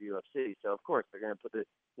going back to UFC. So, of course, they're going to put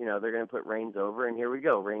they're going to put Reigns over, and here we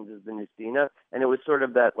go. Reigns is the new Cena. And it was sort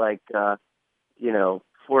of that, like,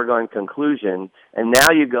 foregone conclusion. And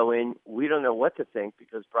now you go in, we don't know what to think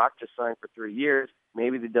because Brock just signed for 3 years.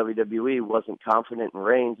 Maybe the WWE wasn't confident in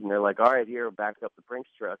Reigns, and they're like, all right, here, back up the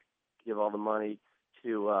Brinks truck, give all the money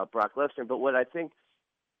to Brock Lesnar. But what I think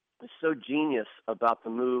is so genius about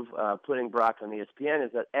the move, putting Brock on ESPN,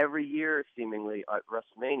 is that every year, seemingly, at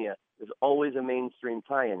WrestleMania, there's always a mainstream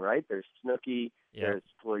tie-in, right? There's Snooki, there's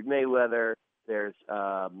Floyd Mayweather, there's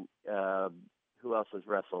who else has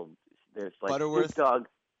wrestled? There's like Butterworth. Dog.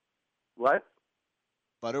 What?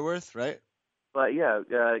 Butterworth, right? But yeah,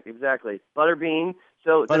 exactly. Butterbean.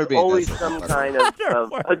 So Butterbean, there's always some kind of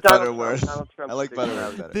Butterworth. Donald Trump. I like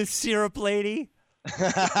Butterworth better. The syrup lady.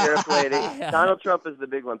 The syrup lady. Donald Trump is the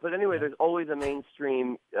big one. But anyway, there's always a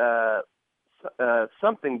mainstream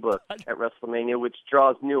something book at WrestleMania, which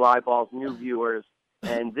draws new eyeballs, new viewers.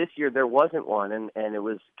 And this year there wasn't one, and it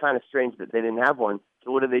was kind of strange that they didn't have one.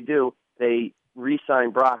 So what do? They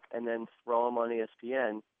re-sign Brock and then throw him on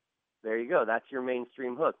ESPN. There you go. That's your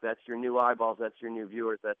mainstream hook. That's your new eyeballs. That's your new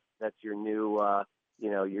viewers. That's your new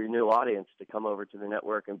your new audience to come over to the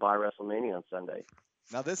network and buy WrestleMania on Sunday.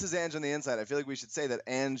 Now this is Ange on the inside. I feel like we should say that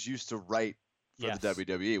Ange used to write for Yes. the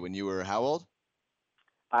WWE when you were how old?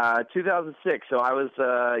 2006. So I was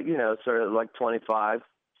sort of like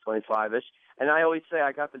 25-ish. And I always say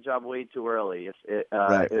I got the job way too early.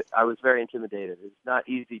 I was very intimidated. It's not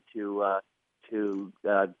easy to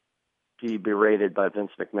be berated by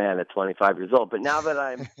Vince McMahon at 25 years old. But now that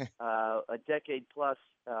I'm a decade plus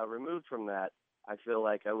removed from that, I feel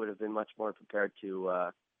like I would have been much more prepared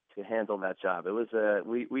to handle that job. It was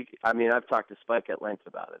I've talked to Spike at length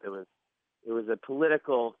about it. It was a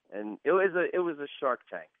political, and it was a Shark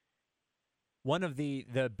Tank. One of the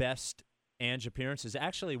best Ange appearances,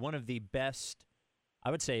 actually one of the best, I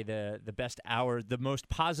would say the best hour, the most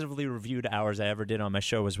positively reviewed hours I ever did on my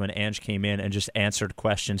show was when Ange came in and just answered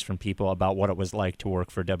questions from people about what it was like to work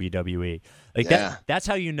for WWE. That's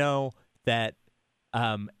how you know that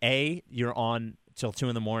you're on till 2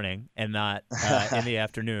 a.m. and not in the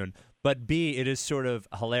afternoon. But B, it is sort of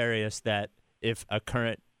hilarious that if a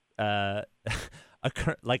current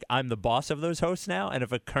like I'm the boss of those hosts now, and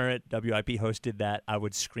if a current WIP host did that, I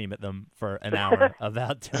would scream at them for an hour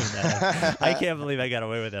about doing that. I can't believe I got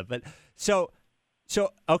away with it. But so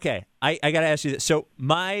okay, I got to ask you this. So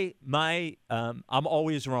my I'm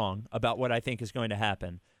always wrong about what I think is going to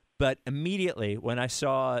happen. But immediately when I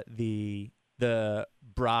saw the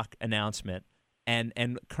Brock announcement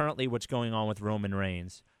and currently what's going on with Roman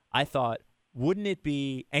Reigns, I thought, wouldn't it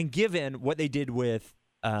be, and given what they did with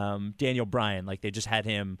Daniel Bryan, like they just had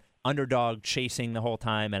him underdog chasing the whole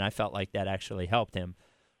time, and I felt like that actually helped him.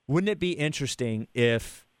 Wouldn't it be interesting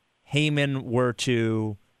if Heyman were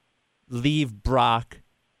to leave Brock,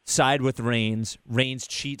 side with Reigns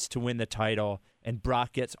cheats to win the title, and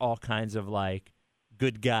Brock gets all kinds of like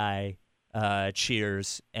good guy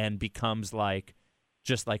cheers and becomes like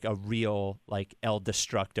just like a real like El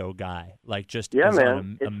Destructo guy, like just yeah, is man,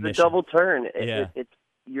 on a it's mission. the double turn. Yeah.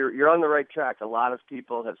 You're on the right track. A lot of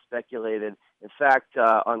people have speculated. In fact,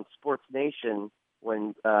 on Sports Nation,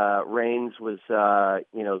 when Reigns was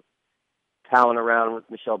palling around with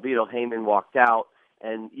Michelle Beadle, Heyman walked out,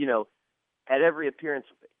 and at every appearance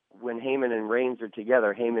when Heyman and Reigns are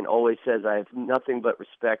together, Heyman always says, "I have nothing but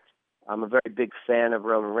respect. I'm a very big fan of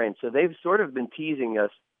Roman Reigns." So they've sort of been teasing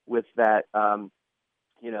us with that,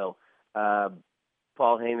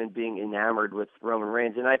 Paul Heyman being enamored with Roman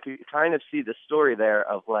Reigns, and I could kind of see the story there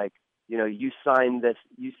of like, you signed this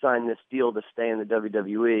deal to stay in the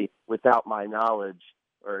WWE without my knowledge,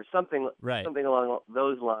 or something along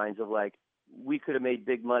those lines of like, we could have made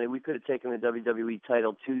big money, we could have taken the WWE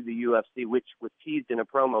title to the UFC, which was teased in a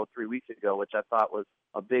promo 3 weeks ago, which I thought was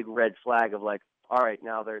a big red flag of like, all right,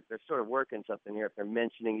 now they're sort of working something here if they're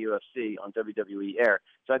mentioning UFC on WWE air.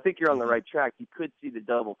 So I think you're on the right track. You could see the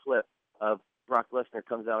double flip of Brock Lesnar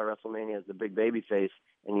comes out of WrestleMania as the big baby face,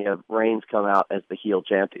 and you have Reigns come out as the heel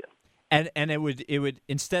champion. And it would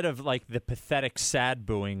instead of like the pathetic sad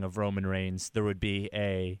booing of Roman Reigns, there would be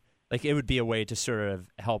a way to sort of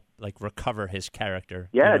help like recover his character.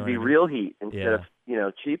 Yeah, it'd be real heat instead of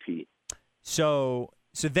cheap heat. So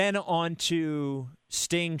then on to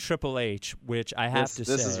Sting Triple H, which I have to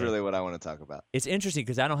say, this is really what I want to talk about. It's interesting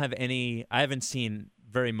because I haven't seen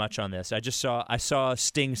very much on this. I saw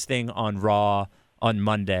Sting's thing on Raw on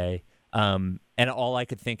Monday, and all I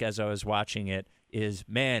could think as I was watching it is,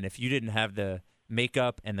 man, if you didn't have the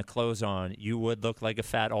makeup and the clothes on, you would look like a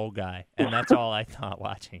fat old guy. And that's all I thought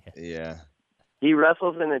watching it. Yeah. He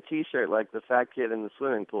wrestles in a T-shirt like the fat kid in the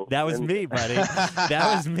swimming pool. That was me, buddy.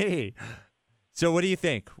 That was me. So what do you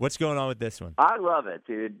think? What's going on with this one? I love it,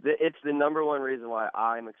 dude. It's the number one reason why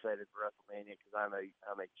I'm excited for WrestleMania, because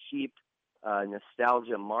I'm a cheap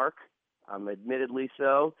nostalgia mark. I'm admittedly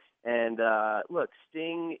so. And look,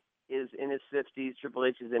 Sting is in his 50s. Triple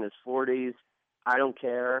H is in his 40s. I don't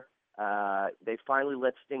care. They finally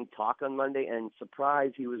let Sting talk on Monday, and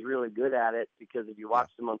surprise, he was really good at it, because if you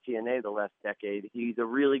watched him on TNA the last decade, he's a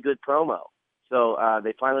really good promo. So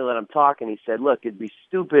they finally let him talk, and he said, look, it'd be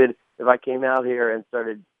stupid if I came out here and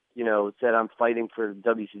started, said I'm fighting for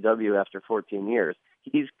WCW after 14 years.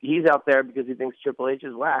 He's out there because he thinks Triple H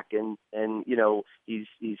is whack, and he's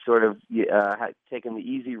sort of taken the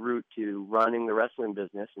easy route to running the wrestling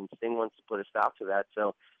business, and Sting wants to put a stop to that.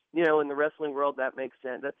 So, in the wrestling world, that makes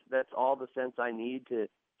sense. That's all the sense I need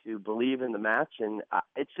to believe in the match, and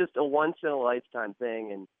it's just a once in a lifetime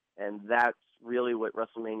thing. And and that's really what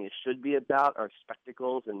WrestleMania should be about: are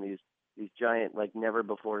spectacles and these giant, like never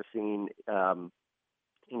before seen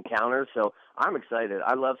encounters. So I'm excited.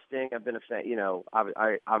 I love Sting. I've been a fan.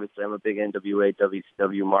 Obviously I'm a big NWA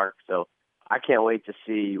WCW mark, so I can't wait to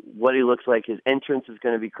see what he looks like. His entrance is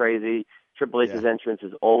going to be crazy. Triple H's entrance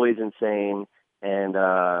is always insane, and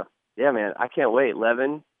yeah, man, I can't wait.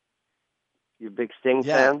 Levin, you a big Sting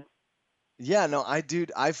fan? Yeah, no, I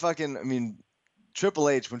mean, Triple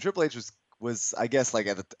H, when Triple H was I guess like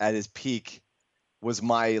at his peak, was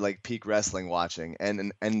my like peak wrestling watching.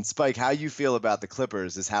 And Spike, how you feel about the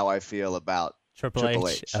Clippers is how I feel about Triple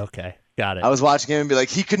H. Okay, got it. I was watching him and be like,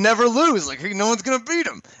 he could never lose. Like, no one's gonna beat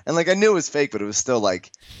him. And like, I knew it was fake, but it still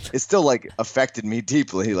affected me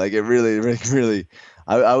deeply. Like, it really.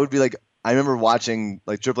 I would be like, I remember watching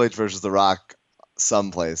like Triple H versus The Rock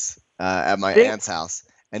someplace at my aunt's house,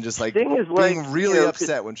 and just like being really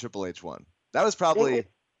upset when Triple H won. That was probably it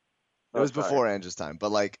was before Andrew's time,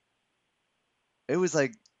 but like, it was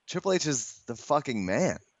like Triple H is the fucking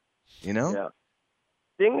man, you know? Yeah.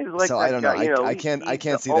 Sting is like so that I don't guy, know. I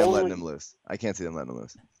can't see them letting him lose. I can't see them letting him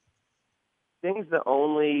lose. Sting's the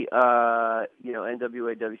only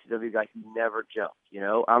NWA WCW guy who never jumped.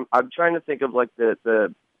 I'm trying to think of like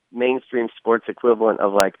the mainstream sports equivalent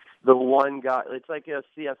of like the one guy. It's like a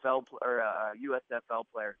CFL or a USFL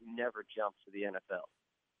player who never jumps to the NFL.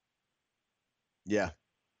 Yeah.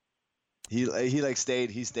 He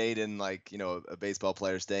stayed in like, a baseball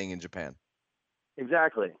player staying in Japan.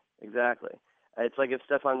 Exactly. It's like if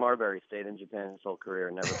Stephon Marbury stayed in Japan his whole career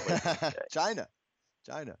and never played. China.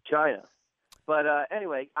 But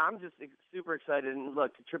anyway, I'm just super excited. And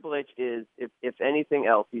look, Triple H is, if anything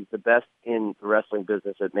else, he's the best in the wrestling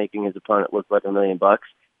business at making his opponent look like $1 million.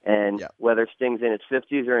 And whether Sting's in his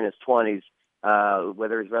 50s or in his 20s,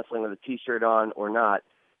 whether he's wrestling with a T-shirt on or not,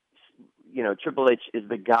 Triple H is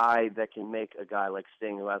the guy that can make a guy like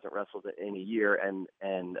Sting, who hasn't wrestled in a year and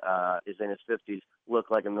is in his 50s, look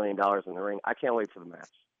like $1 million in the ring. I can't wait for the match.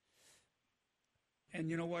 And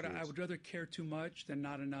you know what? I would rather care too much than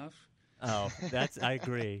not enough. Oh, I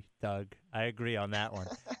agree, Doug. I agree on that one.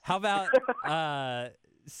 How about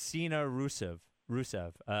Cena Rusev?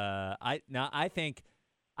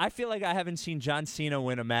 I feel like I haven't seen John Cena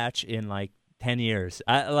win a match in like 10 years.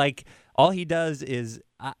 All he does is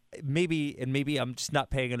maybe I'm just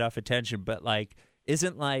not paying enough attention, but like,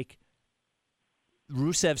 isn't like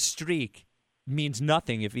Rusev's streak means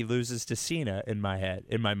nothing if he loses to Cena in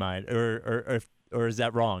my mind, or is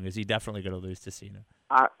that wrong? Is he definitely going to lose to Cena?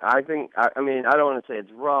 I think, I don't want to say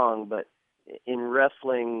it's wrong, but in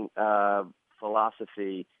wrestling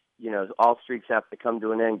philosophy, all streaks have to come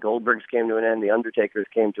to an end. Goldberg's came to an end. The Undertaker's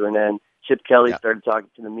came to an end. Chip Kelly started talking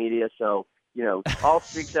to the media. So, all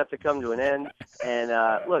streaks have to come to an end. And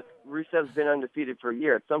look, Rusev's been undefeated for a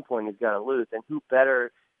year. At some point, he's got to lose. And who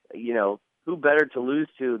better to lose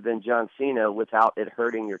to than John Cena without it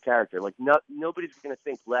hurting your character? Like, nobody's going to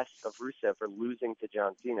think less of Rusev for losing to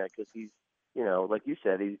John Cena because he's, like you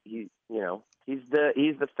said, he's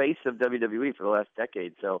the face of WWE for the last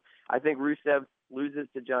decade. So I think Rusev loses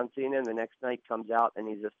to John Cena, and the next night comes out and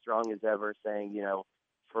he's as strong as ever, saying,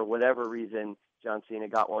 for whatever reason, John Cena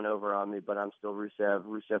got one over on me, but I'm still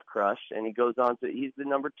Rusev Crush, and he goes on to, he's the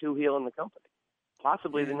number 2 heel in the company,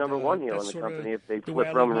 possibly the number 1 heel in the company if they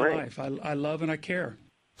flip Roman Reigns. I love and I care,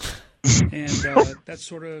 and that's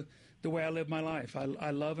sort of the way I live my life.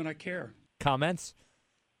 I love and I care. Comments?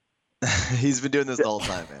 He's been doing this the whole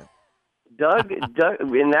time, man. Doug,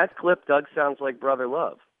 in that clip, Doug sounds like Brother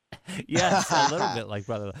Love. Yes, a little bit like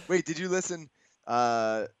Brother Love. Wait, did you listen?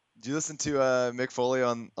 Did you listen to Mick Foley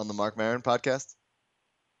on the Mark Maron podcast?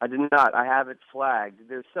 I did not. I have it flagged.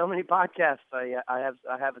 There's so many podcasts. I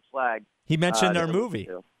have it flagged. He mentioned our movie.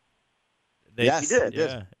 Yes, he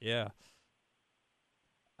did. Yeah.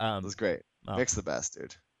 It was great. Mick's the best,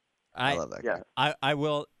 dude. I love that guy.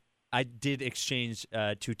 I did exchange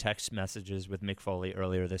 2 text messages with Mick Foley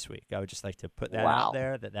earlier this week. I would just like to put that out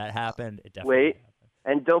there that happened. It definitely happened.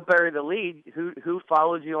 And don't bury the lead. Who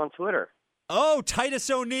followed you on Twitter? Oh, Titus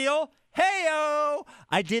O'Neil. Hey-o!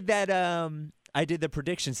 I did that. I did the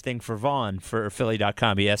predictions thing for Vaughn for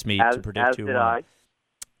Philly.com. He asked me to predict who won. I.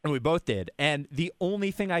 And we both did. And the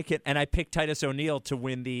only thing I picked Titus O'Neil to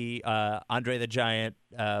win the Andre the Giant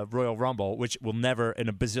Royal Rumble, which will never in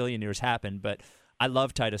a bazillion years happen, but I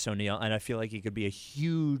love Titus O'Neil, and I feel like he could be a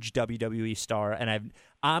huge WWE star. And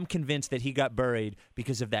I'm convinced that he got buried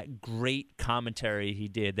because of that great commentary he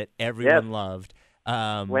did that everyone loved.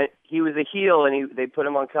 When he was a heel, and they put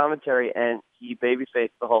him on commentary, and he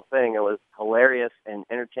babyfaced the whole thing. It was hilarious and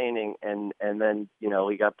entertaining, and then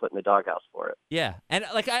he got put in the doghouse for it. Yeah, and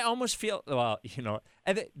like I almost feel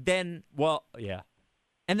and then yeah.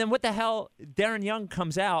 And then what the hell? Darren Young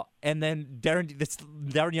comes out, and then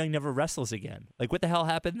Darren Young never wrestles again. Like, what the hell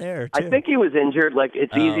happened there, too? I think he was injured. Like,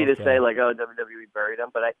 it's easy to okay. say, like, oh, WWE buried him,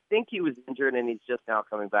 but I think he was injured, and he's just now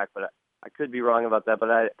coming back. But I could be wrong about that. But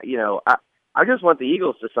I just want the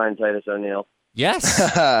Eagles to sign Titus O'Neil. Yes.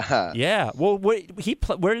 Yeah. Well, where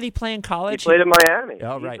did he play in college? He played in Miami.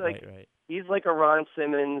 Oh, right. He's like a Ron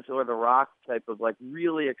Simmons or The Rock type of like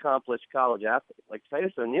really accomplished college athlete. Like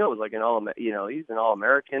Titus O'Neil was like he's an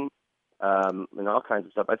All-American and all kinds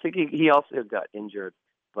of stuff. I think he also got injured,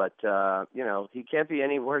 but he can't be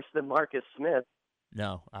any worse than Marcus Smith.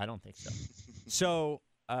 No, I don't think so. So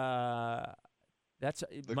that's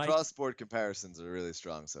the Mike, cross-sport comparisons are really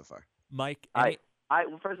strong so far. Mike,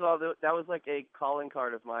 first of all, that was like a calling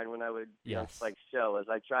card of mine when I would show, as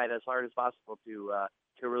I tried as hard as possible to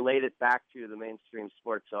relate it back to the mainstream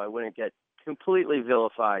sports, so I wouldn't get completely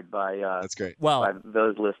vilified by that's great. By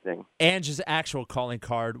those listening. Ange's actual calling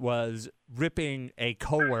card was ripping a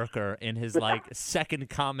coworker in his second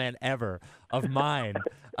comment ever of mine.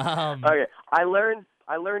 Okay, I learned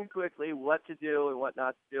quickly what to do and what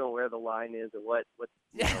not to do, and where the line is, and what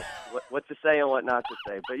to say and what not to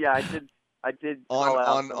say. But yeah, I did call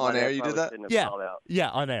out on air. You did that?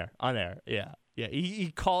 Yeah, on air. Yeah.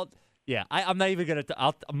 He called. Yeah, I'm not even going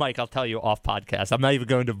to – Mike, I'll tell you off podcast. I'm not even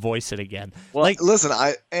going to voice it again. Well, listen,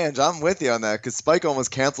 Ange, I'm with you on that because Spike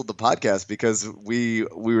almost canceled the podcast because we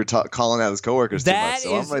were calling out his coworkers too much.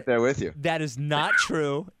 So I'm right there with you. That is not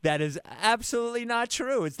true. That is absolutely not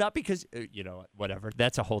true. It's not because whatever.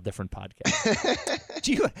 That's a whole different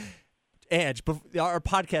podcast. Ange, our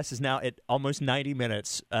podcast is now at almost 90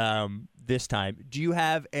 minutes this time. Do you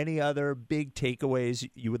have any other big takeaways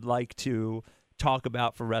you would like to – talk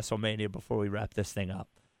about for WrestleMania before we wrap this thing up?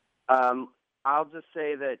 I'll just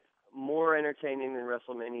say that more entertaining than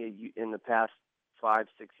WrestleMania in the past 5-6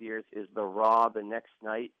 years is the Raw the next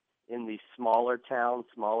night in the smaller town,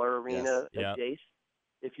 smaller arena, adjacent,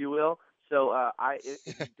 if you will. So if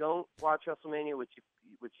you don't watch WrestleMania, which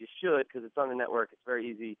you should because it's on the network, it's very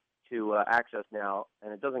easy to access now,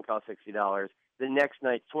 and it doesn't cost $60. The next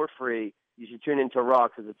night for free, you should tune into Raw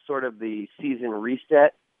because it's sort of the season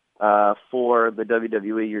reset. For the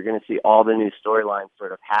WWE, you're going to see all the new storylines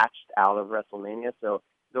sort of hatched out of WrestleMania. So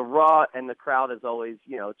the Raw and the crowd is always,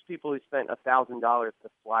 it's people who spent $1,000 to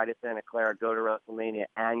fly to Santa Clara, go to WrestleMania,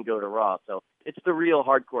 and go to Raw. So it's the real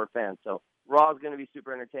hardcore fans. So Raw is going to be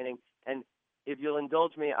super entertaining. And if you'll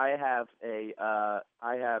indulge me, I have a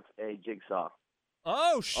jigsaw.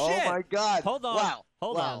 Oh shit! Oh my God! Hold on! Wow!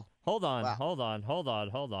 Hold wow. on! Wow. Hold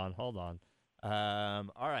on!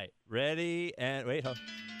 All right, ready and wait.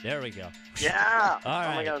 There we go. Yeah. All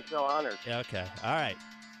right. Oh my God, I'm so honored. Okay. All right.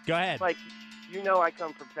 Go ahead. Like, I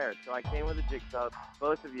come prepared, so I came with a jigsaw.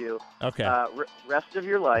 Both of you. Okay. Rest of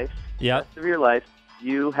your life. Yep. Rest of your life,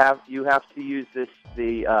 you have to use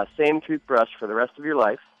the same toothbrush for the rest of your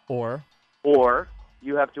life. Or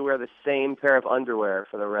you have to wear the same pair of underwear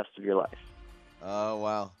for the rest of your life. Oh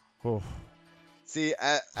wow. Oof. See,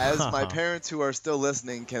 as my parents who are still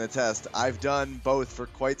listening can attest, I've done both for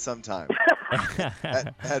quite some time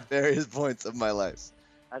at various points of my life.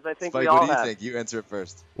 As I think Spike, we all what do you have. think? You answer it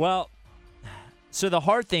first. Well, so the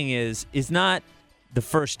hard thing is not the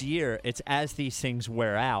first year. It's as these things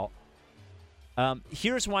wear out.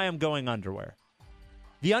 Here's why I'm going underwear.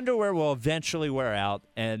 The underwear will eventually wear out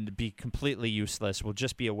and be completely useless. Will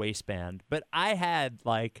just be a waistband. But I had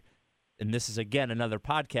and this is, again, another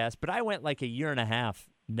podcast, but I went like a year and a half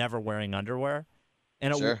never wearing underwear,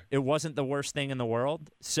 and it wasn't the worst thing in the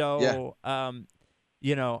world. So, yeah.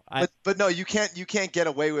 But no, you can't get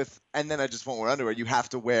away with, and then I just won't wear underwear. You have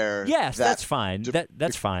to wear. Yes, that's fine.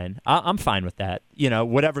 That's fine. I'm fine with that.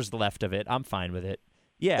 Whatever's left of it, I'm fine with it.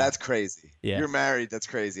 Yeah. That's crazy. Yeah. You're married. That's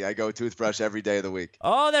crazy. I go toothbrush every day of the week.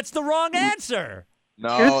 Oh, that's the wrong answer.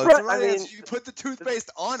 No, it's the right answer. You put the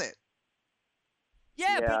toothpaste on it.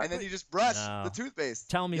 Yeah. And then you just brush the toothpaste.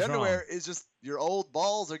 Tell me the wrong. underwear is just your old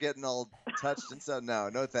balls are getting all touched and stuff.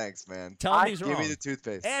 No thanks, man. Tell me he's wrong. Give me the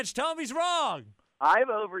toothpaste. Edge, tell him he's wrong. I've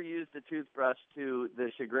overused the toothbrush to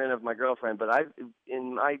the chagrin of my girlfriend, but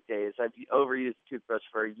in my days, I've overused the toothbrush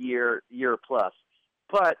for a year plus.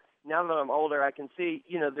 But now that I'm older, I can see,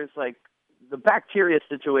 there's like the bacteria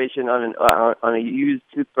situation on a used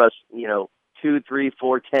toothbrush, 2, 3,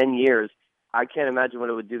 4, 10 years. I can't imagine what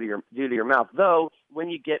it would do to your mouth. Though, when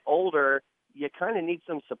you get older, you kind of need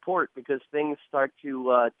some support because things start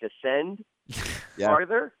to descend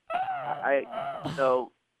farther.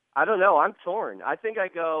 So I don't know. I'm torn. I think I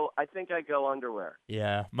go underwear.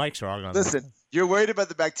 Yeah, Mike's wrong on Listen, you're worried about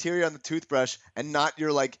the bacteria on the toothbrush and not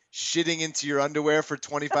your like shitting into your underwear for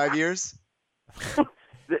 25 years?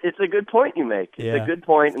 It's a good point you make. It's a good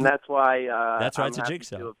point, and that's why I'm it's a happy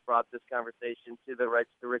jigsaw. to have brought this conversation to the Rights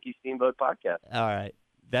to Ricky Steamboat podcast. All right.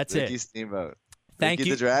 That's Ricky it. Steamboat. Thank Ricky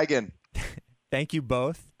you. the Dragon. Thank you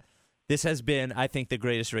both. This has been, I think, the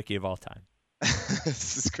greatest Ricky of all time.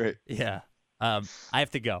 This is great. Yeah. I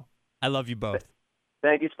have to go. I love you both.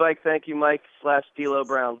 Thank you, Spike. Thank you, Mike / D'Lo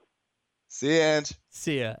Brown. See you, Ange.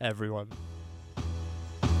 See ya, everyone.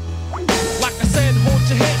 Like I said, hold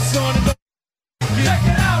your head, son.